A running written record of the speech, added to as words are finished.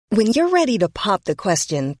When you're ready to pop the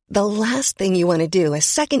question, the last thing you want to do is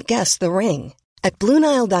second-guess the ring. At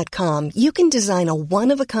BlueNile.com, you can design a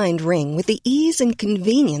one-of-a-kind ring with the ease and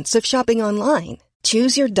convenience of shopping online.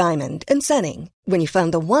 Choose your diamond and setting. When you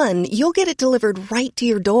find the one, you'll get it delivered right to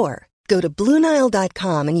your door. Go to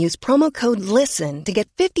BlueNile.com and use promo code LISTEN to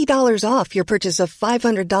get $50 off your purchase of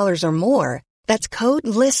 $500 or more. That's code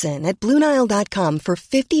LISTEN at BlueNile.com for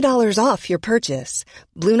 $50 off your purchase.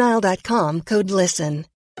 BlueNile.com, code LISTEN.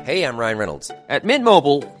 Hey, I'm Ryan Reynolds. At Mint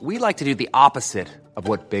Mobile, we like to do the opposite of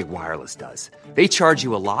what Big Wireless does. They charge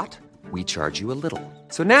you a lot, we charge you a little.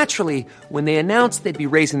 So naturally, when they announced they'd be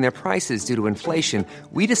raising their prices due to inflation,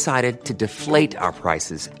 we decided to deflate our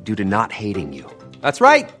prices due to not hating you. That's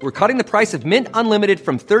right. We're cutting the price of Mint Unlimited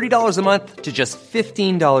from $30 a month to just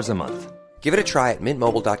 $15 a month. Give it a try at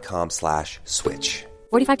mintmobile.com/switch.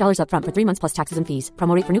 $45 up front for 3 months plus taxes and fees.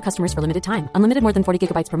 Promo rate for new customers for limited time. Unlimited more than 40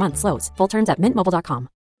 gigabytes per month. Slows full terms at mintmobile.com.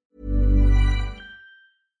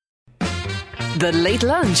 The Late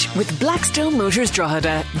Lunch with Blackstone Motors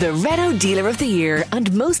Drogheda, the Renault Dealer of the Year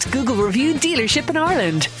and most Google-reviewed dealership in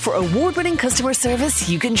Ireland. For award-winning customer service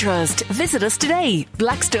you can trust, visit us today.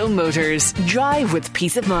 Blackstone Motors. Drive with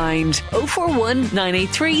peace of mind. 041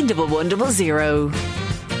 983 1100.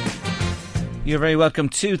 You're very welcome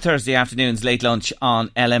to Thursday afternoon's Late Lunch on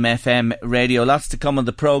LMFM Radio. Lots to come on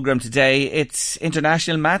the programme today. It's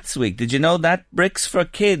International Maths Week. Did you know that? Bricks for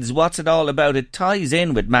Kids. What's it all about? It ties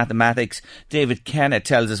in with mathematics. David Kennett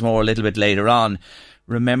tells us more a little bit later on.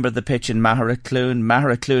 Remember the pitch in Maharatcloon?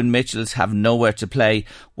 Maharatcloon Mitchells have nowhere to play.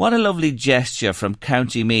 What a lovely gesture from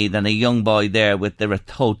County Meath and a young boy there with the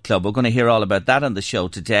Rathote Club. We're going to hear all about that on the show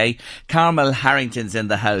today. Carmel Harrington's in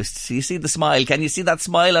the house. You see the smile? Can you see that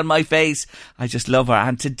smile on my face? I just love her.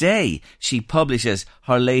 And today she publishes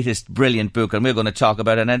her latest brilliant book, and we're going to talk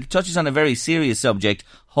about it. And it touches on a very serious subject,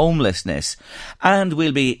 homelessness. And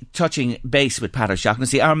we'll be touching base with Pat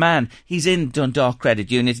O'Shaughnessy. Our man, he's in Dundalk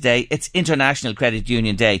Credit Union today. It's International Credit Union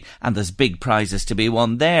Day and there's big prizes to be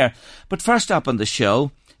won there. But first up on the show,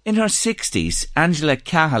 in her 60s, Angela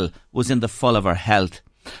Cahill was in the full of her health.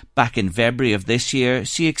 Back in February of this year,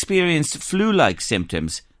 she experienced flu-like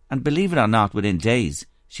symptoms and believe it or not, within days,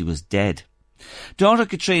 she was dead. Daughter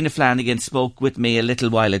Katrina Flanagan spoke with me a little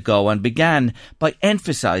while ago and began by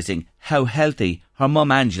emphasising how healthy her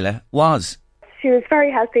mum Angela was. She was a very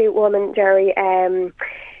healthy woman, Jerry.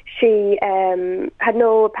 She had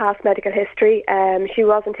no past medical history. She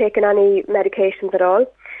wasn't taking any medications at all.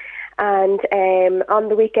 And on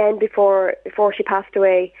the weekend before she passed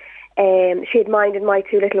away, she had minded my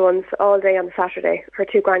two little ones all day on the Saturday, her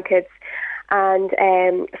two grandkids. And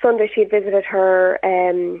Sunday she had visited her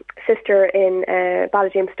sister in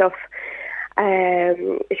Ballygymstuff.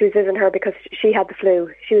 She was visiting her because she had the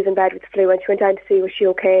flu. She was in bed with the flu, and she went down to see was she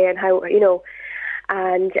okay and how, you know.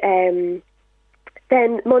 And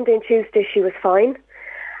then Monday and Tuesday she was fine.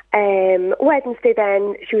 Wednesday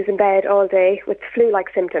then she was in bed all day with flu-like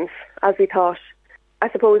symptoms, as we thought. I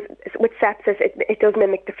suppose with sepsis it does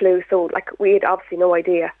mimic the flu, so like we had obviously no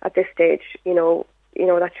idea at this stage, you know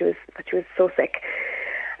that she was so sick.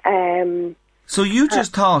 So you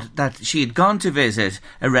just thought that she had gone to visit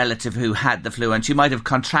a relative who had the flu and she might have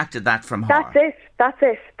contracted that from her. That's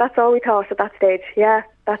it. That's all we thought at that stage. Yeah,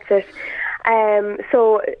 that's it.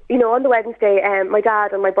 So, on the Wednesday, my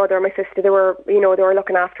dad and my brother and my sister, they were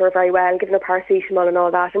looking after her very well, giving her paracetamol and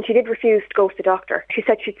all that. And she did refuse to go to the doctor. She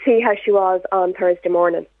said she'd see how she was on Thursday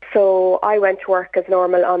morning. So I went to work as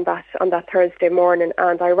normal on that Thursday morning,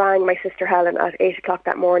 and I rang my sister Helen at 8 o'clock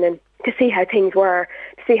that morning to see how things were,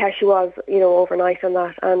 to see how she was, overnight on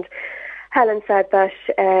that. And Helen said that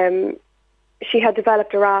she had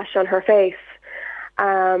developed a rash on her face.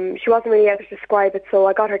 She wasn't really able to describe it, so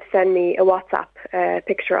I got her to send me a WhatsApp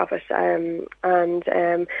picture of it. And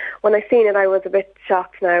when I seen it, I was a bit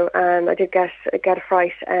shocked now, and I did get a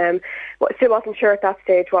fright. Still wasn't sure at that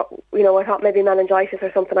stage what, I thought maybe meningitis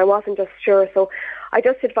or something. I wasn't just sure, so I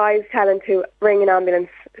just advised Helen to ring an ambulance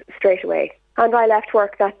straight away. And I left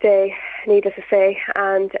work that day, needless to say,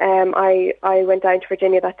 and I went down to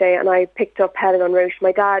Virginia that day, and I picked up Helen en route.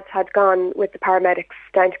 My dad had gone with the paramedics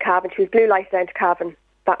down to Cavan. She was blue lighted down to Cavan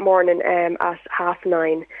that morning at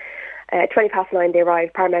 9:30. 9:20 they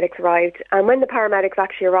arrived, paramedics arrived. And when the paramedics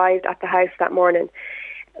actually arrived at the house that morning,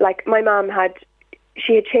 like my mum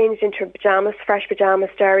she had changed into pyjamas, fresh pyjamas,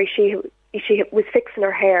 Jerry. She was fixing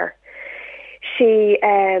her hair. She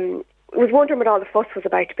was wondering what all the fuss was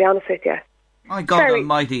about, to be honest with you. My God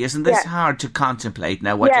almighty, isn't this hard to contemplate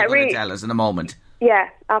now, what you're going to tell us in a moment? Yeah,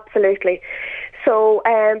 absolutely. So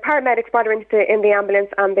paramedics brought her in the ambulance,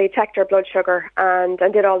 and they checked her blood sugar and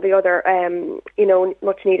did all the other,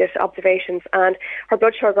 much needed observations. And her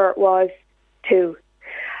blood sugar was 2.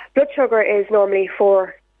 Blood sugar is normally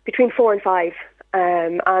between 4 and 5.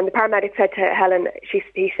 And the paramedic said to Helen,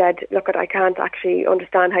 he said, look, I can't actually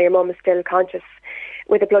understand how your mum is still conscious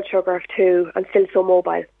with a blood sugar of 2 and still so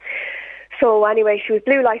mobile. So anyway, she was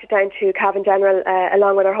blue lighted down to Cavan General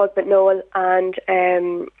along with her husband Noel, and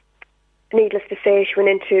needless to say, she went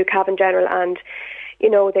into Cavan General, and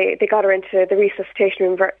they got her into the resuscitation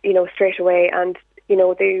room, straight away, and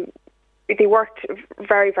they worked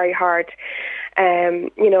very, very hard, and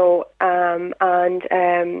when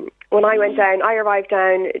I went down, I arrived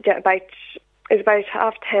down it was about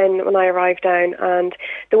 10:30 when I arrived down, and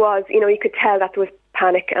there was, you could tell that there was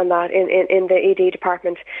panic and that in the ED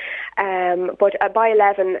department. But by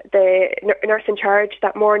 11, the nurse in charge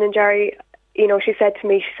that morning, Jerry, she said to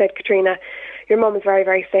me, Katrina, your mum is very,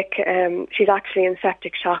 very sick. She's actually in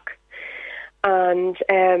septic shock. And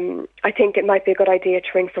I think it might be a good idea to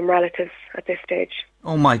ring some relatives at this stage.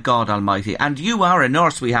 Oh my God almighty. And you are a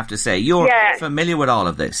nurse, we have to say. You're familiar with all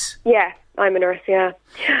of this. Yeah, I'm a nurse, yeah.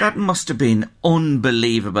 That must have been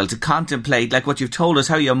unbelievable to contemplate, like what you've told us,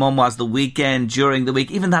 how your mum was the weekend, during the week,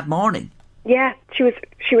 even that morning. Yeah, she was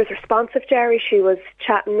responsive, Jerry. She was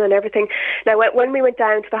chatting and everything. Now, when we went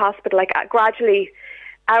down to the hospital, gradually,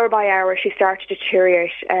 hour by hour, she started to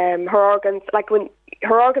deteriorate. Her organs, when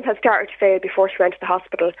her organs had started to fail before she went to the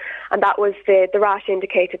hospital, and that was the rash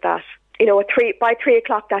indicated that. By 3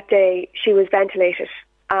 o'clock that day, she was ventilated,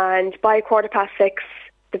 and by 6:15,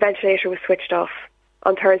 the ventilator was switched off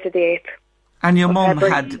on Thursday the 8th. And your mum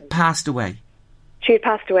had passed away? She had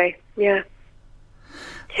passed away, yeah.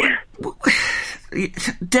 Yeah.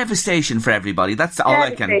 Devastation for everybody. That's all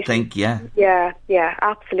I can think, yeah. Yeah,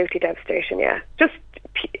 absolutely devastation, yeah. Just,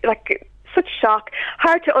 such shock.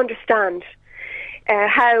 Hard to understand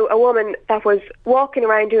how a woman that was walking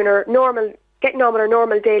around doing getting on with her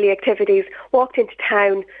normal daily activities, walked into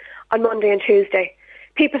town on Monday and Tuesday.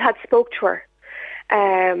 People had spoke to her.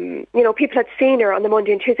 People had seen her on the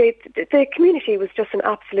Monday and Tuesday. The community was just an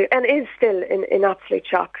absolute, and is still in absolute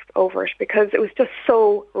shock over it, because it was just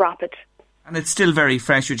so rapid. And it's still very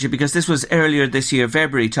fresh with you, because this was earlier this year,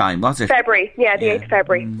 February time, was it? February, the 8th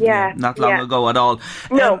February, yeah. Not long ago at all.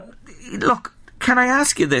 No. Look, can I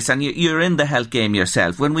ask you this, and you're in the health game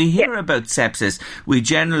yourself, when we hear about sepsis, we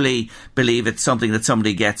generally believe it's something that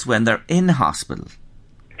somebody gets when they're in hospital.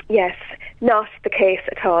 Yes, not the case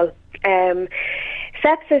at all.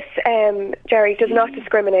 Sepsis, Jerry, does not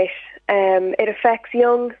discriminate. It affects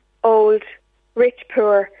young, old, rich,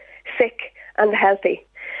 poor, sick and the healthy.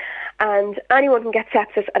 And anyone can get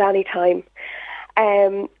sepsis at any time.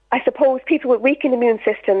 I suppose people with weakened immune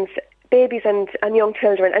systems, babies and young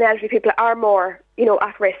children and elderly people are more,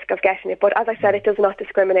 at risk of getting it. But as I said, it does not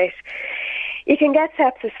discriminate. You can get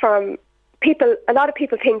sepsis from people. A lot of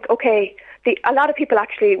people think, a lot of people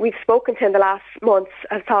actually we've spoken to in the last months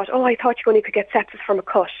have thought, I thought you only could get sepsis from a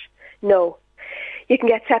cut. No. You can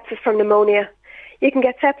get sepsis from pneumonia. You can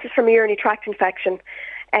get sepsis from a urinary tract infection.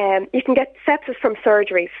 You can get sepsis from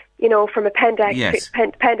surgeries, from appendix,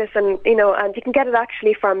 and, and you can get it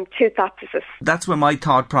actually from tooth abscesses. That's where my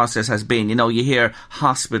thought process has been. You hear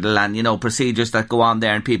hospital and, procedures that go on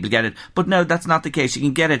there and people get it. But no, that's not the case. You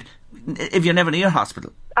can get it if you're never near a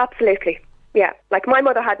hospital. Absolutely, yeah. Like my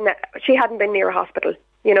mother she hadn't been near a hospital.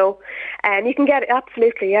 And you can get it,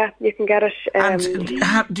 absolutely, yeah, you can get it. And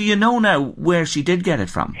do you know now where she did get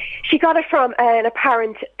it from? She got it from an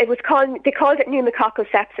apparent, they called it pneumococcal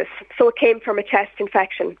sepsis, so it came from a chest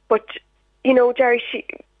infection. But, Jerry,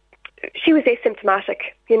 she was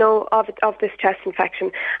asymptomatic, of this chest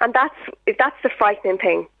infection. And that's the frightening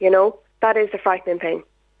thing, that is the frightening thing.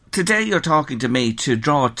 Today you're talking to me to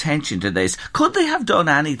draw attention to this. Could they have done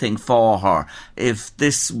anything for her if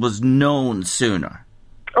this was known sooner?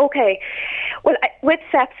 Okay. Well, with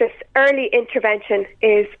sepsis, early intervention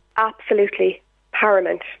is absolutely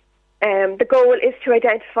paramount. The goal is to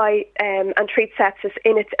identify and treat sepsis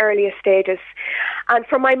in its earliest stages. And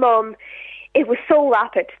for my mum, it was so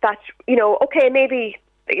rapid that, maybe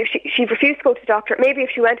she refused to go to the doctor. Maybe if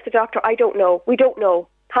she went to the doctor, I don't know. We don't know.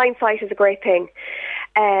 Hindsight is a great thing.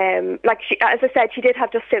 As I said, she did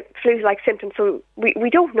have just flu-like symptoms, so we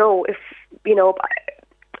don't know if,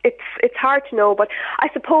 it's hard to know. But I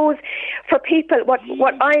suppose for people, what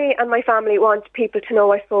I and my family want people to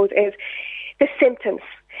know, I suppose, is the symptoms.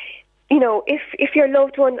 If your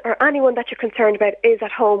loved one or anyone that you're concerned about is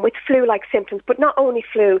at home with flu-like symptoms, but not only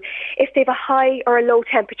flu, if they have a high or a low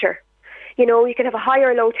temperature, you can have a high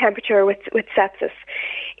or low temperature with sepsis.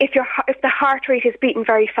 If the heart rate is beating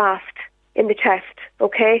very fast, in the chest,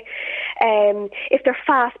 okay? If they're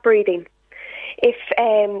fast breathing, if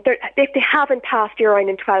they haven't passed urine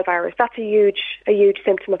in 12 hours, that's a huge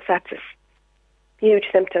symptom of sepsis. Huge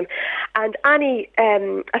symptom. And any,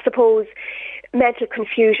 I suppose, mental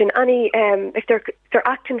confusion, if they're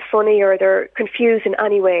acting funny or they're confused in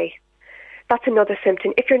any way, that's another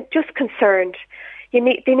symptom. If you're just concerned, they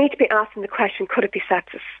need to be asking the question, could it be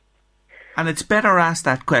sepsis? And it's better ask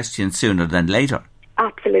that question sooner than later.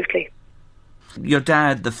 Absolutely. Your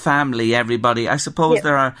dad, the family, everybody, I suppose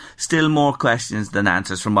there are still more questions than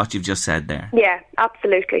answers from what you've just said there. Yeah,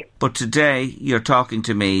 absolutely. But today you're talking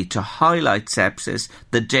to me to highlight sepsis,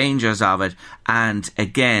 the dangers of it, and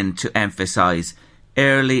again to emphasise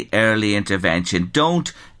early intervention.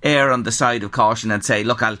 Don't err on the side of caution and say,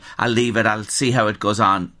 look, I'll leave it, I'll see how it goes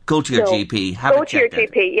on. Go to your GP, have it checked out. Go to your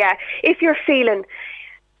GP, yeah. If you're feeling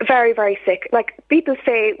very, very sick, like people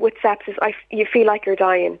say with sepsis, you feel like you're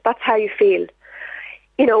dying. That's how you feel.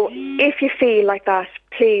 You know, if you feel like that,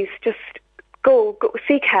 please just go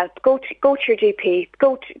seek help. Go to your GP.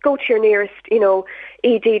 Go to your nearest,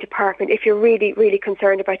 ED department if you're really, really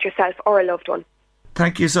concerned about yourself or a loved one.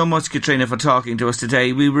 Thank you so much, Katrina, for talking to us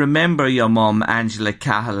today. We remember your mum, Angela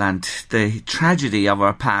Cahill, and the tragedy of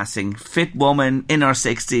her passing. Fit woman in her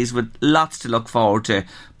 60s with lots to look forward to,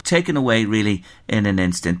 taken away really in an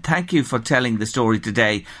instant. Thank you for telling the story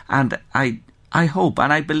today, and I hope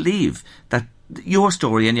and I believe that your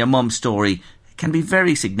story and your mum's story can be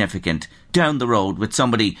very significant down the road with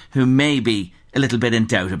somebody who may be a little bit in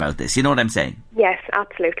doubt about this. You know what I'm saying? Yes,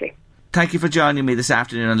 absolutely. Thank you for joining me this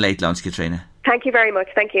afternoon on Late Lunch, Katrina. Thank you very much.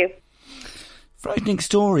 Thank you. Frightening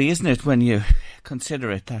story, isn't it, when you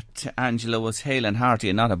consider it, that Angela was hale and hearty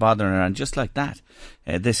and not a bothering her, and just like that,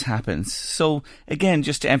 this happens. So, again,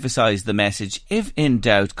 just to emphasise the message, if in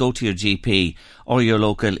doubt, go to your GP or your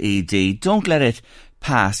local ED. Don't let it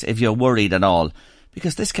pass if you're worried at all,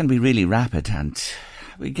 because this can be really rapid. And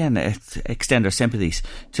again, extend our sympathies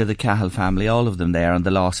to the Cahill family, all of them there, on the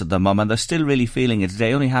loss of their mum, and they're still really feeling it today.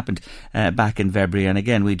 It only happened back in February, and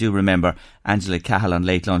again we do remember Angela Cahill on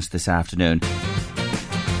Late Lunch this afternoon.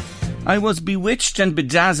 I was bewitched and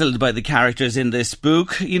bedazzled by the characters in this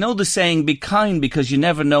book. You know the saying, be kind because you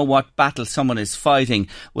never know what battle someone is fighting.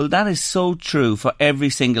 Well, that is so true for every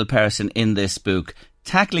single person in this book,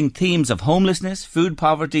 tackling themes of homelessness, food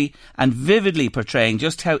poverty, and vividly portraying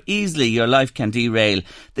just how easily your life can derail.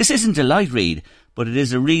 This isn't a light read, but it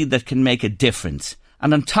is a read that can make a difference.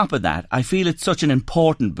 And on top of that, I feel it's such an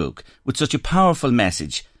important book with such a powerful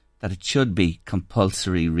message that it should be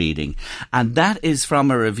compulsory reading. And that is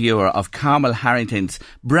from a reviewer of Carmel Harrington's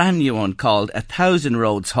brand new one called 1,000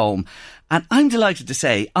 Roads Home. And I'm delighted to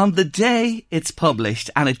say, on the day it's published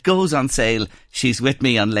and it goes on sale, she's with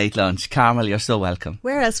me on Late Lunch. Carmel, you're so welcome.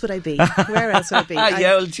 Where else would I be? Where else would I be? You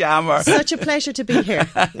old jammer. Such a pleasure to be here.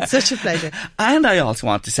 Such a pleasure. And I also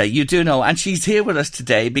want to say, you do know, and she's here with us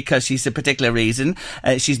today because she's a particular reason.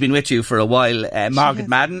 She's been with you for a while. Margaret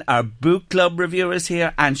Madden, our book club reviewer, is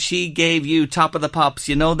here, and she gave you top of the pops.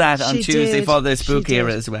 You know that on Tuesday for this book here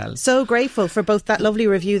as well. So grateful for both that lovely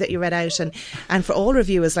review that you read out and for all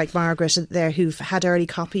reviewers like Margaret there who've had early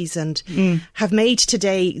copies and have made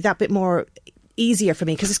today that bit more easier for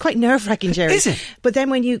me, because it's quite nerve-wracking, Jerry. Is it? But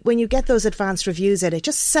then when you get those advanced reviews in, it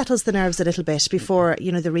just settles the nerves a little bit before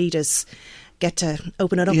the readers get to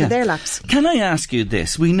open it up in their laps. Can I ask you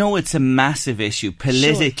this? We know it's a massive issue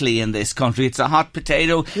politically in this country. It's a hot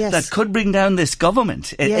potato that could bring down this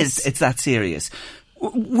government. It's that serious.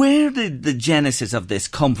 Where did the genesis of this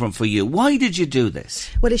come from for you? Why did you do this?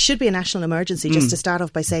 Well, it should be a national emergency, just to start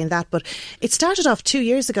off by saying that. But it started off 2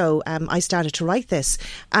 years ago. I started to write this,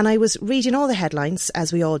 and I was reading all the headlines,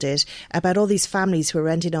 as we all did, about all these families who were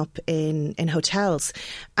ending up in hotels.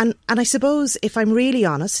 And I suppose, if I'm really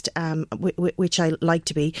honest, which I like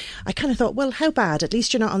to be, I kind of thought, well, how bad? At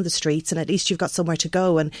least you're not on the streets, and at least you've got somewhere to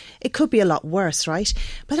go. And it could be a lot worse, right?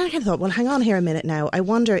 But then I kind of thought, well, hang on here a minute now. I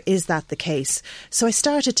wonder, is that the case? So I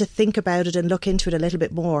started to think about it and look into it a little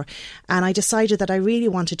bit more, and I decided that I really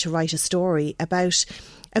wanted to write a story about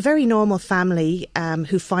a very normal family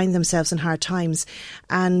who find themselves in hard times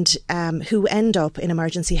and who end up in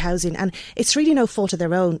emergency housing. And it's really no fault of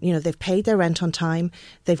their own. They've paid their rent on time,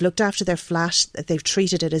 they've looked after their flat, they've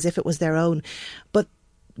treated it as if it was their own. But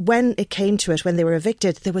when it came to it, when they were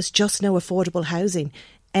evicted, there was just no affordable housing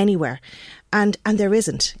anywhere. And there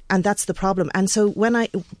isn't, and that's the problem. And so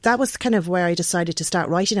that was kind of where I decided to start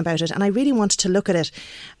writing about it, and I really wanted to look at it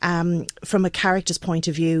from a character's point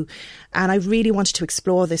of view, and I really wanted to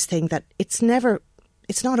explore this thing that it's never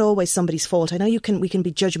it's not always somebody's fault. I know we can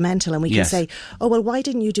be judgmental and we can say, oh, well, why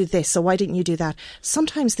didn't you do this or why didn't you do that?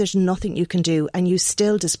 Sometimes there's nothing you can do and you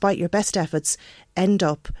still, despite your best efforts, end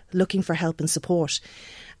up looking for help and support.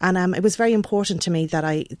 And it was very important to me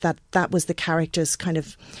that was the character's kind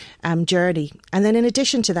of journey. And then in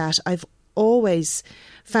addition to that, I've always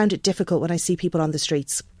found it difficult when I see people on the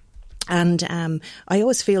streets. And I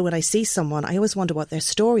always feel when I see someone, I always wonder what their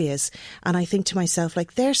story is. And I think to myself,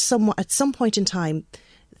 like, there's someone at some point in time,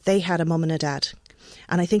 they had a mum and a dad.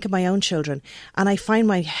 And I think of my own children. And I find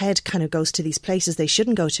my head kind of goes to these places they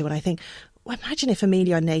shouldn't go to. And I think, well, imagine if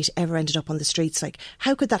Amelia or Nate ever ended up on the streets. Like,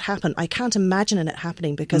 how could that happen? I can't imagine it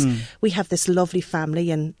happening because we have this lovely family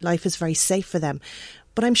and life is very safe for them.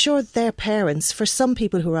 But I'm sure their parents, for some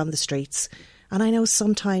people who are on the streets, and I know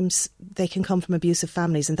sometimes they can come from abusive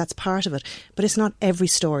families and that's part of it, but it's not every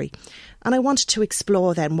story. And I wanted to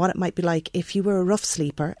explore then what it might be like if you were a rough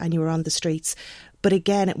sleeper and you were on the streets. But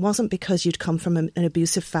again, it wasn't because you'd come from an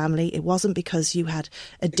abusive family. It wasn't because you had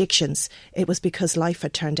addictions. It was because life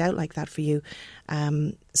had turned out like that for you.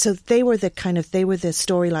 So they were the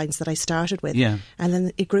storylines that I started with. Yeah. And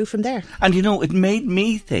then it grew from there. And you know, it made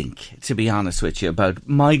me think, to be honest with you, about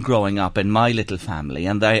my growing up in my little family.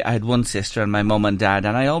 And I had one sister and my mum and dad,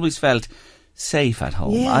 and I always felt safe at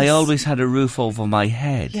home. Yes. I always had a roof over my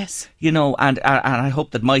head. Yes. You know, and I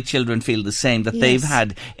hope that my children feel the same, that they've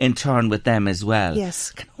had in turn with them as well.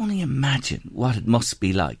 Yes. I can only imagine what it must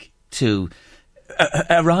be like to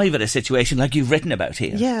arrive at a situation like you've written about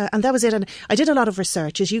here. Yeah, and that was it. And I did a lot of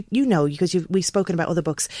research, as you know, because we've spoken about other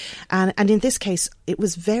books. And in this case, it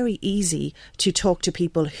was very easy to talk to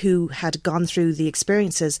people who had gone through the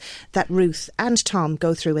experiences that Ruth and Tom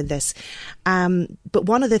go through in this. But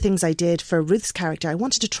one of the things I did for Ruth's character, I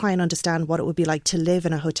wanted to try and understand what it would be like to live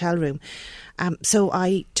in a hotel room. So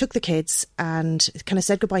I took the kids and kind of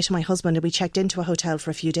said goodbye to my husband, and we checked into a hotel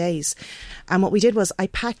for a few days. And what we did was I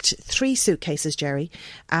packed 3 suitcases, Jerry,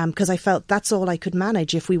 because I felt that's all I could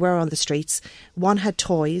manage if we were on the streets. One had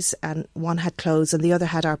toys and one had clothes and the other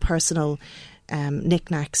had our personal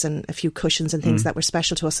knickknacks and a few cushions and things that were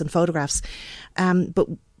special to us and photographs. But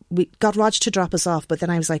we got Rog to drop us off, but then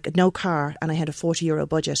I was like, no car, and I had a €40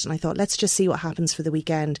 budget, and I thought, let's just see what happens for the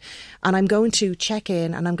weekend. And I'm going to check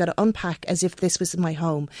in and I'm going to unpack as if this was my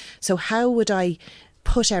home. So how would I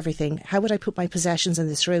put everything? How would I put my possessions in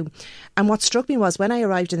this room? And what struck me was when I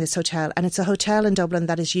arrived in this hotel, and it's a hotel in Dublin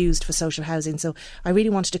that is used for social housing, so I really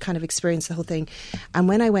wanted to kind of experience the whole thing. And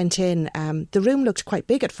when I went in, the room looked quite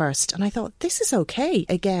big at first, and I thought, this is okay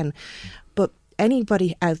again.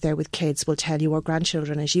 Anybody out there with kids will tell you, or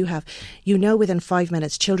grandchildren as you have, you know within 5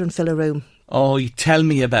 minutes children fill a room. Oh, you tell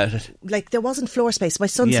me about it. Like, there wasn't floor space. My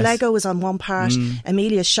son's Lego was on one part,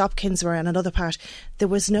 Amelia's Shopkins were on another part. There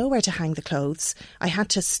was nowhere to hang the clothes. I had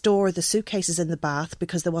to store the suitcases in the bath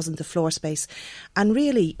because there wasn't the floor space. And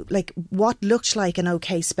really, like, what looked like an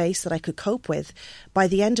okay space that I could cope with, by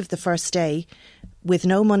the end of the first day, with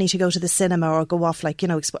no money to go to the cinema or go off, like, you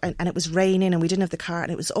know, and it was raining and we didn't have the car,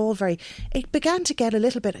 and it was all it began to get a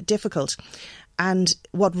little bit difficult. And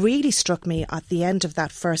what really struck me at the end of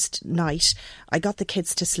that first night, I got the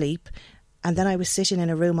kids to sleep, and then I was sitting in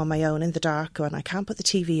a room on my own in the dark going, I can't put the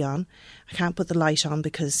TV on, I can't put the light on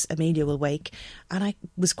because Amelia will wake, and I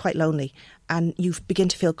was quite lonely, and you begin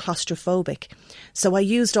to feel claustrophobic. So I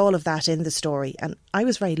used all of that in the story, and I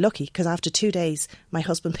was very lucky because after 2 days my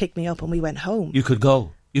husband picked me up and we went home. You could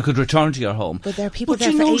go, you could return to your home. But there are people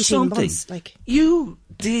there for 18 months. Like, you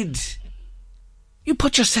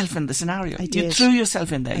put yourself in the scenario. I did. You threw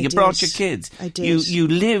yourself in there. You brought your kids. I did. You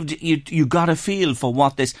lived. You got a feel for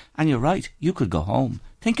what this. And you're right. You could go home.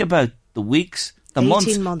 Think about the weeks, the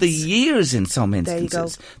months, the years in some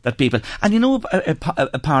instances that people. And you know,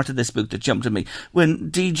 a part of this book that jumped at me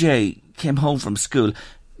when DJ came home from school.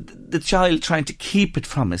 The child trying to keep it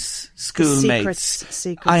from his schoolmates.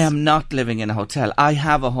 Secrets. I am not living in a hotel. I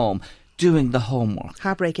have a home. Doing the homework.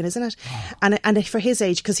 Heartbreaking, isn't it? Oh. And for his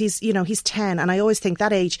age, because he's 10, and I always think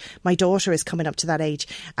that age, my daughter is coming up to that age,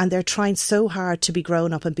 and they're trying so hard to be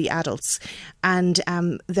grown up and be adults, and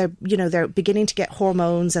they're beginning to get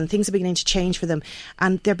hormones and things are beginning to change for them,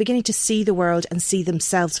 and they're beginning to see the world and see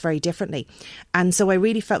themselves very differently. And so I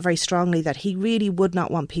really felt very strongly that he really would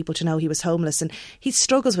not want people to know he was homeless, and he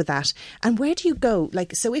struggles with that. And where do you go?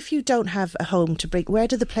 Like, so if you don't have a home to bring, where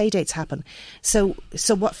do the play dates happen? So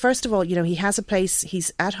what? First of all, you know, he has a place,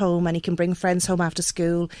 he's at home, and he can bring friends home after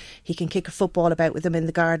school. He can kick a football about with them in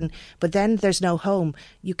the garden. But then there's no home.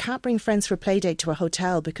 You can't bring friends for a play date to a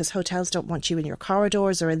hotel because hotels don't want you in your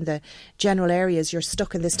corridors or in the general areas. You're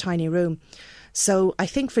stuck in this tiny room. So I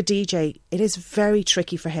think for DJ, it is very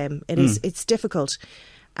tricky for him. It's difficult.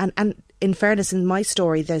 And in fairness, in my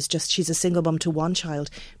story, she's a single mum to one child,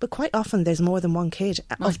 but quite often there's more than one kid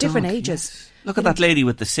of different ages. Yes. Look at that lady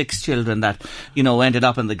with the 6 children that, ended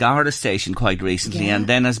up in the Garda station quite recently and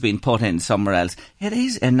then has been put in somewhere else. It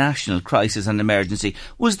is a national crisis and emergency.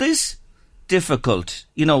 Was this difficult?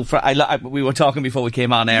 We were talking before we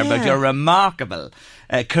came on air about your remarkable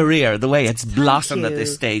career, the way it's blossomed at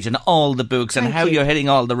this stage, and all the books and how you're hitting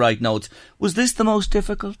all the right notes. Was this the most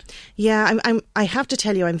difficult? Yeah, I have to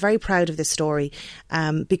tell you, I'm very proud of this story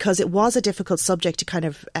because it was a difficult subject to kind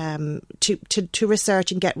of to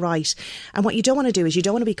research and get right. And what you don't want to do is you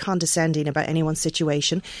don't want to be condescending about anyone's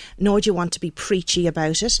situation, nor do you want to be preachy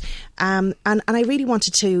about it. And I really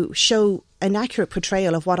wanted to show an accurate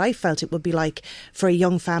portrayal of what I felt it would be like for a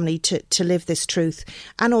young family to live this truth,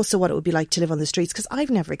 and also what it would be like to live on the streets, because I've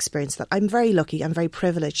never experienced that. I'm very lucky, I'm very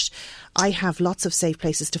privileged. I have lots of safe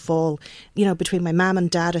places to fall. Between my mum and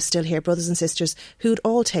dad are still here, brothers and sisters who'd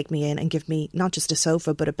all take me in and give me not just a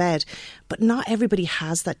sofa but a bed. But not everybody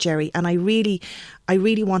has that, Jerry, and I really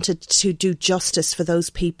wanted to do justice for those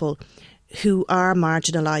people who are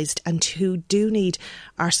marginalised and who do need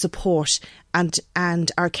our support and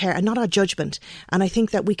our care and not our judgment. And I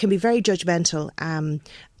think that we can be very judgmental.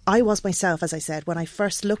 I was myself, as I said, when I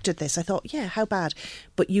first looked at this, I thought, yeah, how bad?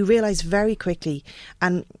 But you realise very quickly,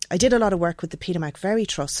 and I did a lot of work with the Peter McVerry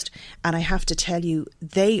Trust, and I have to tell you,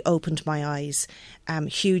 they opened my eyes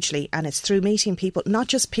hugely. And it's through meeting people, not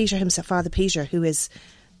just Peter himself, Father Peter, who is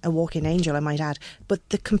a walking angel, I might add, but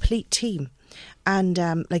the complete team. And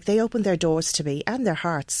they opened their doors to me and their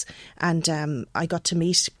hearts. And I got to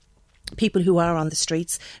meet people who are on the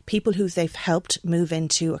streets, people who they've helped move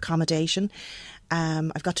into accommodation.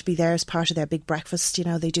 I've got to be there as part of their big breakfast.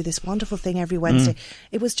 They do this wonderful thing every Wednesday.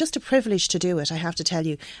 It was just a privilege to do it, I have to tell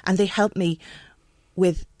you. And they helped me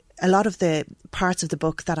with a lot of the parts of the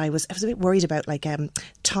book that I was a bit worried about, like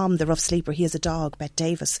Tom, the rough sleeper. He has a dog, Bette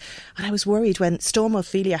Davis. And I was worried when Storm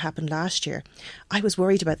Ophelia happened last year. I was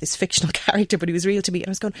worried about this fictional character, but he was real to me. And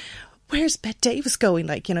I was going, where's Bette Davis going?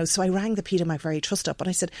 So I rang the Peter McVerry Trust up and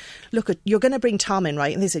I said, look, you're going to bring Tom in,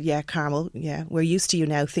 right? And they said, yeah, Carmel, yeah, we're used to you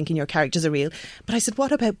now thinking your characters are real. But I said,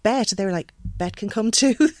 what about Bette? They were like, Bette can come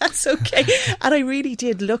too. That's okay. And I really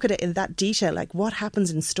did look at it in that detail, like what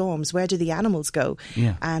happens in storms? Where do the animals go?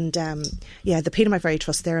 Yeah. And the Peter McVerry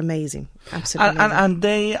Trust, they're amazing. Absolutely amazing. And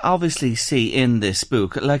they obviously see in this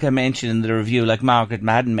book, like I mentioned in the review, like Margaret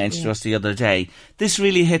Madden mentioned to us the other day, this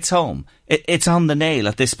really hits home. It's on the nail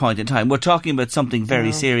at this point in time. We're talking about something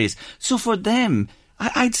very serious. So for them,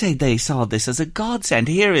 I'd say they saw this as a godsend.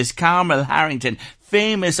 Here is Carmel Harrington,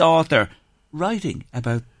 famous author, writing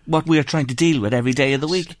about what we're trying to deal with every day of the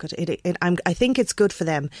week. I think it's good for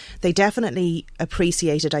them. They definitely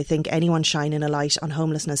appreciated, I think, anyone shining a light on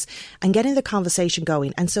homelessness and getting the conversation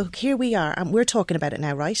going. And so here we are, and we're talking about it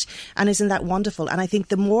now, right? And isn't that wonderful? And I think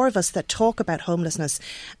the more of us that talk about homelessness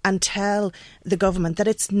and tell the government that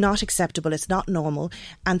it's not acceptable, it's not normal,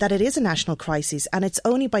 and that it is a national crisis, and it's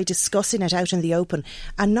only by discussing it out in the open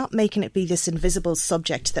and not making it be this invisible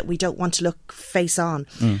subject that we don't want to look face on.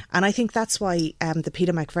 And I think that's why the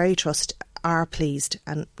Peter McVerry Trust are pleased.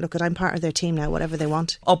 And look, I'm part of their team now, whatever they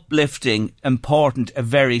want. Uplifting, important, a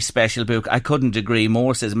very special book. I couldn't agree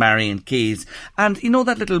more, says Marion Keyes. And you know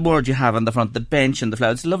that little word you have on the front, the bench and the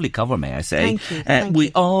flower. It's a lovely cover, may I say. Thank you. Thank we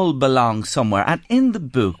you. all belong somewhere. And in the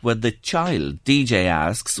book, where the child, DJ,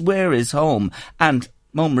 asks, where is home? And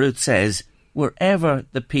Mum Ruth says, wherever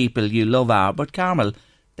the people you love are. But Carmel,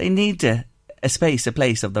 they need a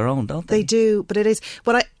place of their own, don't they? They do, but it is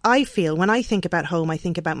what I feel when I think about home. I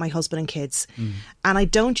think about my husband and kids, and I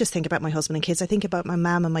don't just think about my husband and kids. I think about my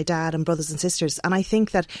mum and my dad and brothers and sisters, and I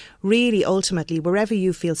think that really, ultimately, wherever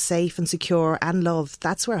you feel safe and secure and loved,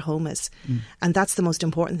 that's where home is, and that's the most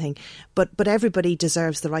important thing. But everybody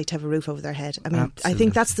deserves the right to have a roof over their head. I mean, absolutely. I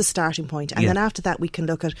think that's the starting point, and then after that, we can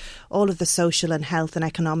look at all of the social and health and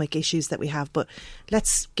economic issues that we have. But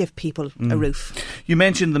let's give people a roof. You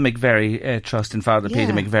mentioned the McVerry Trust and Father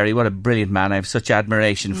Peter McVerry. What a brilliant man. I have such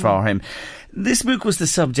admiration for him. This book was the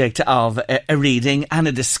subject of a reading and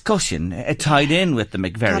a discussion tied in with the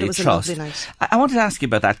McVerry Trust. A lovely night. I wanted to ask you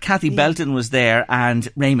about that. Kathy Belton was there and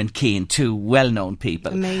Raymond Keane, two well-known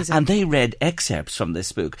people. Amazing. And they read excerpts from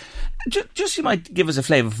this book. Just you might give us a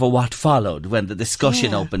flavour for what followed when the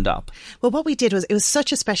discussion opened up. Well, what we did was, it was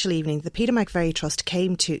such a special evening. The Peter McVerry Trust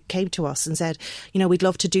came to us and said, we'd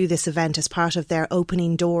love to do this event as part of their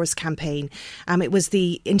Opening Doors campaign. It was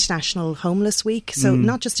the International Homeless Week, so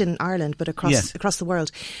not just in Ireland, but across the world.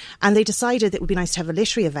 And they decided it would be nice to have a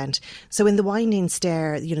literary event. So in the Winding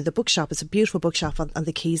Stair, the bookshop, it's a beautiful bookshop on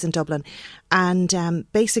the Quays in Dublin. And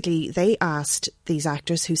basically they asked these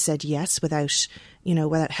actors, who said yes without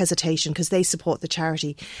without hesitation, because they support the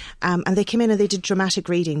charity. And they came in and they did dramatic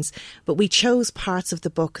readings, but we chose parts of the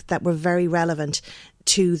book that were very relevant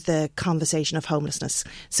to the conversation of homelessness.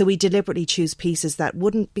 So we deliberately choose pieces that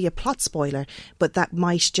wouldn't be a plot spoiler, but that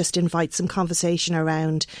might just invite some conversation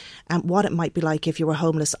around what it might be like if you were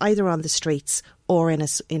homeless, either on the streets or in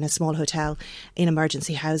a small hotel in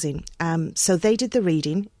emergency housing. So they did the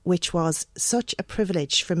reading, which was such a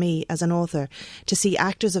privilege for me as an author to see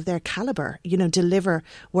actors of their calibre, deliver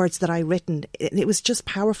words that I'd written. It was just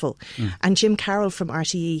powerful. And Jim Carroll from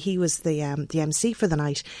RTE, he was the MC for the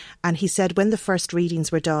night, and he said when the first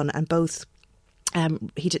readings were done, and both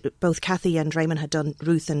Kathy and Raymond had done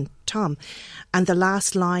Ruth and Tom, and the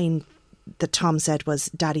last line that Tom said was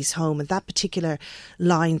 "Daddy's home," and that particular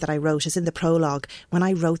line that I wrote is in the prologue. When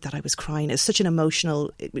I wrote that, I was crying. It was such an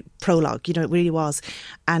emotional prologue, it really was.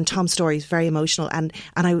 And Tom's story is very emotional, and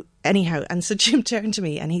so Jim turned to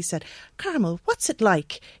me and he said, "Carmel, what's it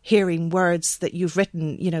like hearing words that you've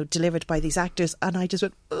written, delivered by these actors?" And I just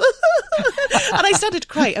went and I started to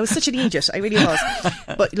cry. I was such an idiot, I really was.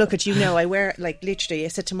 But look at I wear, literally, I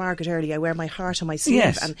said to Margaret earlier, I wear my heart on my sleeve.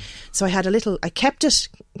 Yes. And so I had I kept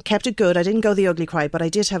it good. I didn't go the ugly cry, but I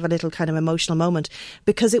did have a little kind of emotional moment,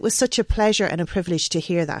 because it was such a pleasure and a privilege to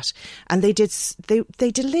hear that. And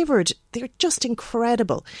they delivered. They're just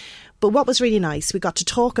incredible. But what was really nice, we got to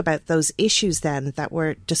talk about those issues then that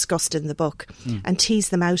were discussed in the book and tease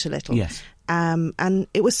them out a little. Yes. And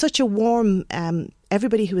it was such a warm,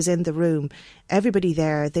 everybody who was in the room, everybody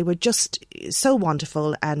there, they were just so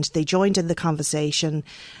wonderful, and they joined in the conversation.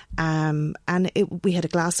 We had a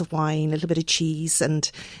glass of wine, a little bit of cheese, and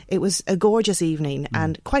it was a gorgeous evening.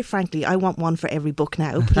 And quite frankly, I want one for every book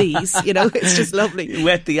now, please. It's just lovely. You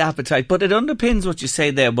whet the appetite. But it underpins what you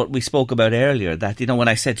say there, what we spoke about earlier, that, when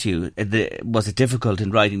I said to you, was it difficult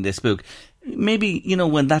in writing this book? Maybe,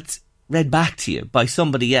 when that's read back to you by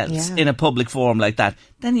somebody else in a public forum like that,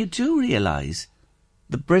 then you do realise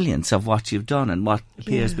the brilliance of what you've done and what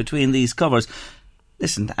appears between these covers.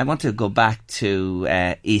 Listen, I want to go back to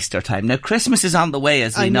Easter time. Now, Christmas is on the way,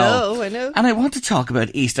 as we know. I know. And I want to talk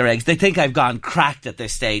about Easter eggs. They think I've gone cracked at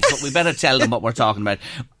this stage, but we better tell them what we're talking about.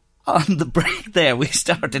 On the break there, we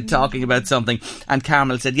started talking about something, and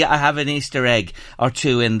Carmel said, I have an Easter egg or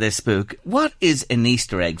two in this book. What is an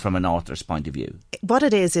Easter egg from an author's point of view? What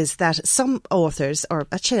it is that some authors, or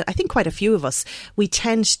actually I think quite a few of us, we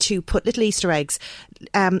tend to put little Easter eggs,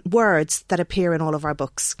 words that appear in all of our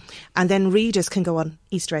books. And then readers can go on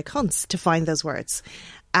Easter egg hunts to find those words.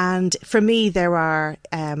 And for me, there are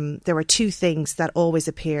two things that always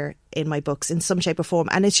appear in my books in some shape or form.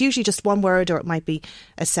 And it's usually just one word, or it might be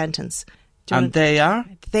a sentence. And they are?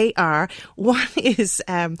 They are. One is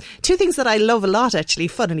two things that I love a lot, actually,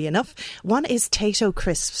 funnily enough. One is Tayto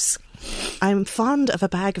crisps. I'm fond of a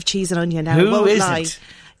bag of cheese and onion now. Who is it?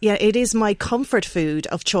 Yeah, it is my comfort food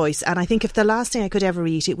of choice. And I think if the last thing I could ever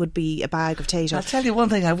eat, it would be a bag of Tayto. I'll tell you one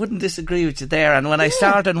thing, I wouldn't disagree with you there. And when I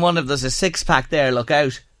start on one of those, a 6-pack there, look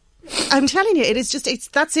out. I'm telling you,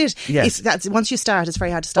 that's it. Yes. Once you start, it's very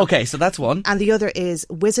hard to stop. Okay, so that's one. And the other is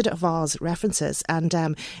Wizard of Oz references. And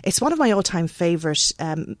it's one of my all-time favourite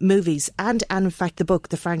movies. And in fact, the book,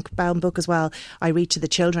 the Frank Baum book as well, I read to the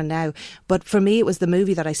children now. But for me, it was the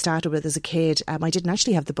movie that I started with as a kid. I didn't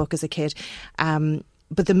actually have the book as a kid.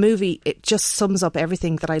 But the movie, it just sums up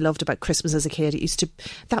everything that I loved about Christmas as a kid. It used to,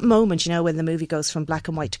 that moment, when the movie goes from black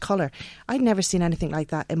and white to colour, I'd never seen anything like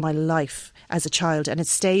that in my life as a child, and it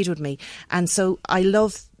stayed with me. And so I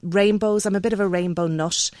love rainbows. I'm a bit of a rainbow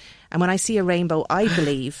nut. And when I see a rainbow, I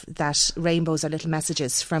believe that rainbows are little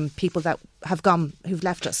messages from people that have gone, who've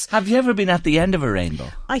left us. Have you ever been at the end of a rainbow?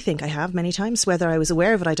 I think I have many times. Whether I was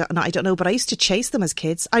aware of it, I don't know. But I used to chase them as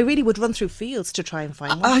kids. I really would run through fields to try and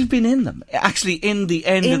find one. I've been in them. Actually, in the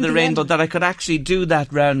end of the rainbow, that I could actually do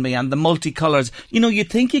that round me, and the multicolours. You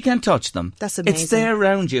think you can touch them. That's amazing. It's there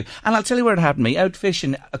around you. And I'll tell you where it happened to me. Out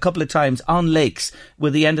fishing a couple of times on lakes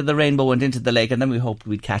where the end of the rainbow went into the lake, and then we hoped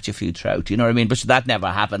we'd catch a few trout. You know what I mean? But that never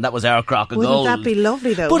happened. That was our crock of gold. Wouldn't that be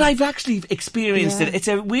lovely, though? But I've actually experienced it. It's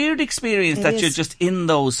a weird experience that you're just in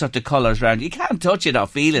those sort of colours around. You can't touch it or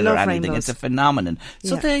feel it or anything. Rainbows. It's a phenomenon.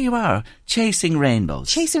 So there you are, chasing rainbows.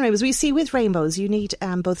 Chasing rainbows. We see with rainbows, you need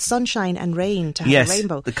both sunshine and rain to have a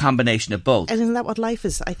rainbow. Yes, the combination of both. And isn't that what life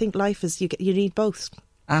is? I think life is, you need both.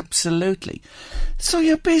 Absolutely. So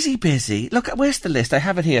you're busy. Look, where's the list? I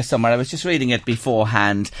have it here somewhere. I was just reading it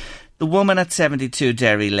beforehand. The Woman at 72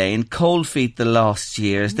 Derry Lane, Cold Feet, The Lost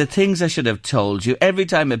Years, The Things I Should Have Told You, Every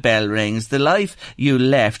Time a Bell Rings, The Life You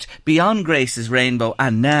Left, Beyond Grace's Rainbow,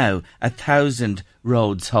 and now 1,000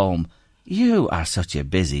 Roads Home. You are such a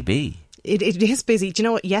busy bee. It is busy. Do you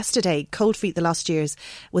know what? Yesterday, Cold Feet, The Lost Years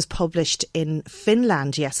was published in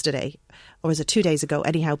Finland yesterday. Or was it 2 days ago?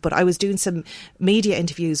 Anyhow, but I was doing some media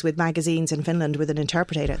interviews with magazines in Finland with an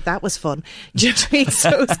interpreter. That was fun. Do you know what I mean?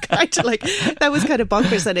 So it's kind of like, that was kind of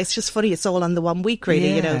bonkers, and it's just funny. It's all on the 1 week,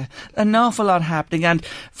 really, you know. An awful lot happening. And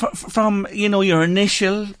from, you know, your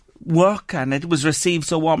initial work, and it was received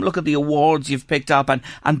so warm. Look at the awards you've picked up,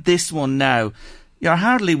 and this one now. You're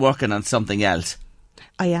hardly working on something else.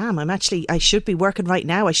 I am. I should be working right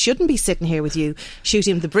now. I shouldn't be sitting here with you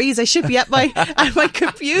shooting the breeze. I should be at my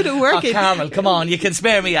computer working. Oh, Carmel, come on. You can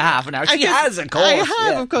spare me a half an hour. She has, of course. I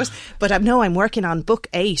have, of course. But I'm working on Book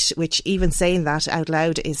 8, which even saying that out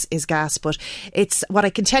loud is gas. But it's what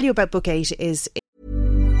I can tell you about Book 8 is...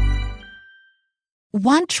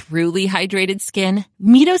 Want truly hydrated skin?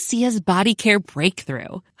 Meet Osea's Body Care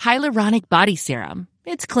Breakthrough Hyaluronic Body Serum.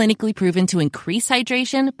 It's clinically proven to increase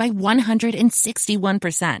hydration by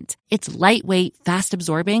 161%. It's lightweight,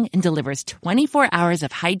 fast-absorbing, and delivers 24 hours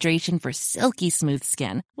of hydration for silky smooth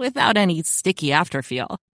skin without any sticky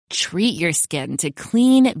afterfeel. Treat your skin to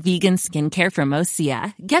clean, vegan skincare from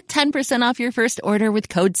Osea. Get 10% off your first order with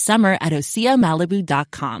code SUMMER at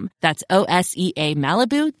OseaMalibu.com. That's OSEA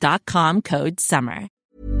Malibu.com, code SUMMER.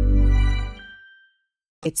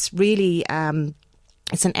 It's really...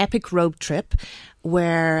 It's an epic road trip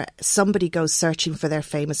where somebody goes searching for their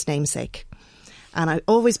famous namesake. And I've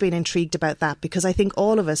always been intrigued about that, because I think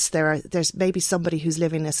all of us, there's maybe somebody who's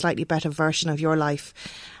living a slightly better version of your life.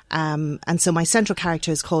 And so my central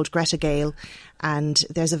character is called Greta Gale, and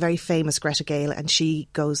there's a very famous Greta Gale, and she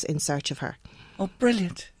goes in search of her. Oh,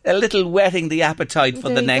 brilliant. A little whetting the appetite for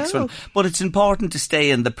the next one. But it's important to stay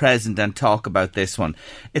in the present and talk about this one.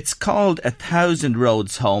 It's called 1,000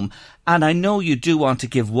 Roads Home. And I know you do want to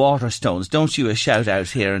give Waterstones, don't you, a shout out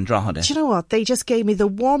here in Drogheda? Do you know what? They just gave me the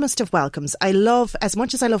warmest of welcomes. I love, as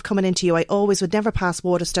much as I love coming into you, I always would never pass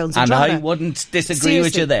Waterstones in Drogheda. And I wouldn't disagree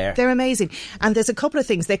with you there. They're amazing. And there's a couple of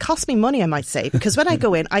things. They cost me money, I might say, because when I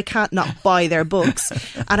go in, I can't not buy their books.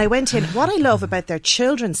 And I went in. What I love about their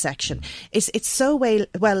children's section is it's so well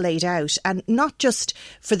laid out, and not just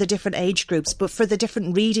for the different age groups, but for the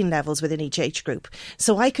different reading levels within each age group.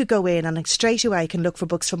 So I could go in and straight away I can look for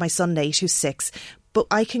books for my son Nate, who's 6, but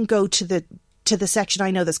I can go to the section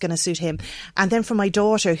I know that's going to suit him. And then for my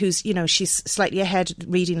daughter, who's, you know, she's slightly ahead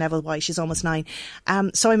reading level wise, she's almost 9.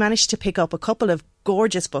 So I managed to pick up a couple of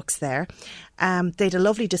gorgeous books there. They had a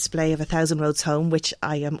lovely display of 1,000 Roads Home, which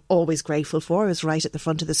I am always grateful for. It was right at the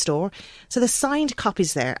front of the store. So the signed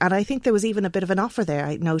copies there, and I think there was even a bit of an offer there.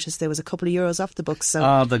 I noticed there was a couple of euros off the books.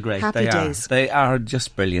 So they're great. Happy days. They are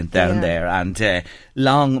just brilliant down there, and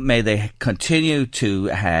long may they continue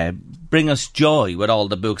to bring us joy with all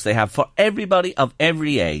the books they have for everybody of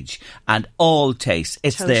every age and all tastes.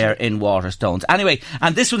 It's there in Waterstones. Anyway,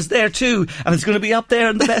 and this one's there too, and it's going to be up there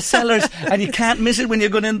in the bestsellers, and you can't miss it when you're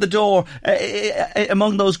going in the door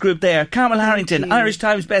among those group there. Carmel Harrington, Irish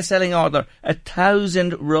Times best-selling author,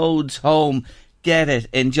 1,000 Roads Home. Get it,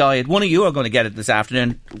 enjoy it. One of you are going to get it this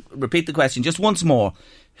afternoon. Repeat the question just once more.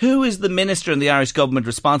 Who is the minister in the Irish government